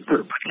will try to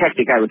protect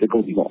the guy with the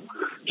goalie ball.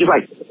 Just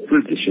like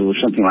British or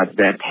something like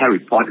that, Harry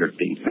Potter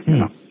thing.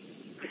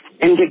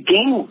 And the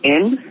game will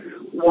end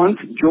once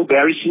Joe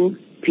Barry's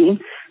team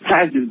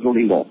has this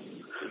goalie ball.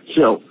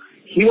 So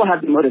he will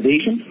have the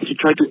motivation to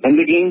try to end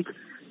the game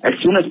as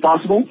soon as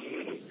possible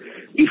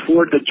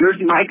before the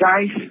Jersey Mike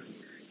guys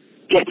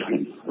get to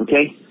him,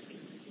 okay?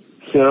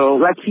 So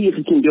let's see if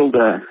he can build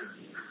a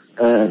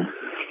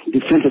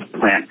defensive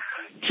plan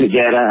to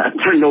get a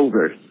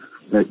turnover,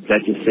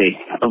 let's just say,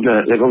 of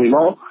the goalie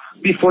ball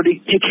before they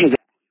kick his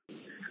ass.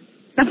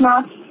 That's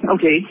not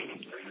okay.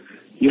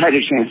 You had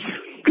your chance.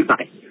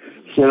 Goodbye.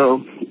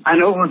 So I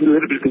know it was a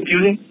little bit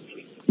confusing,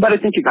 but I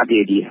think you got the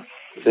idea.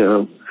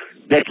 So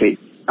that's it.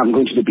 I'm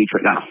going to the beach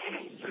right now.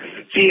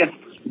 See ya.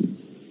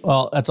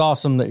 Well, that's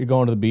awesome that you're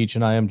going to the beach,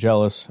 and I am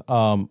jealous.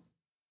 I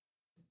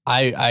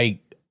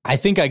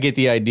think I get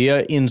the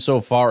idea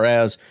insofar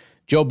as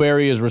Joe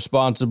Barry is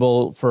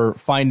responsible for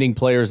finding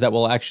players that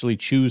will actually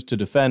choose to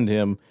defend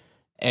him,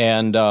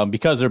 and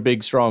because they're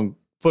big, strong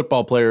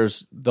football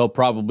players, they'll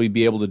probably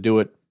be able to do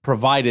it,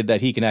 provided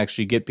that he can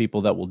actually get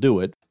people that will do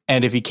it.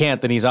 And if he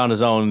can't, then he's on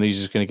his own, and he's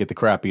just going to get the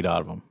crap beat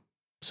out of him.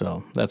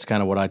 So that's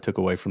kind of what I took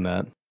away from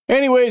that.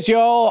 Anyways,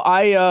 y'all,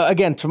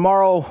 again,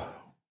 tomorrow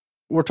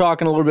we're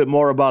talking a little bit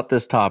more about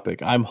this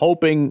topic. I'm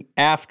hoping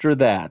after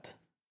that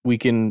we're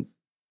going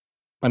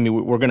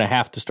to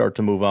have to start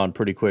to move on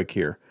pretty quick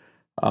here.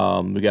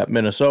 We got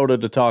Minnesota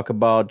to talk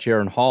about.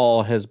 Jaron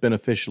Hall has been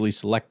officially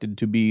selected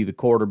to be the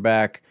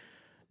quarterback,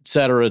 et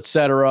cetera, et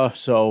cetera.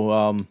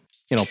 So,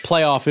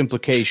 playoff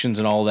implications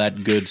and all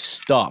that good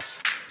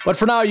stuff. But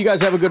for now, you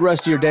guys have a good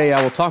rest of your day.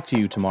 I will talk to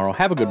you tomorrow.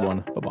 Have a good one.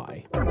 Bye-bye.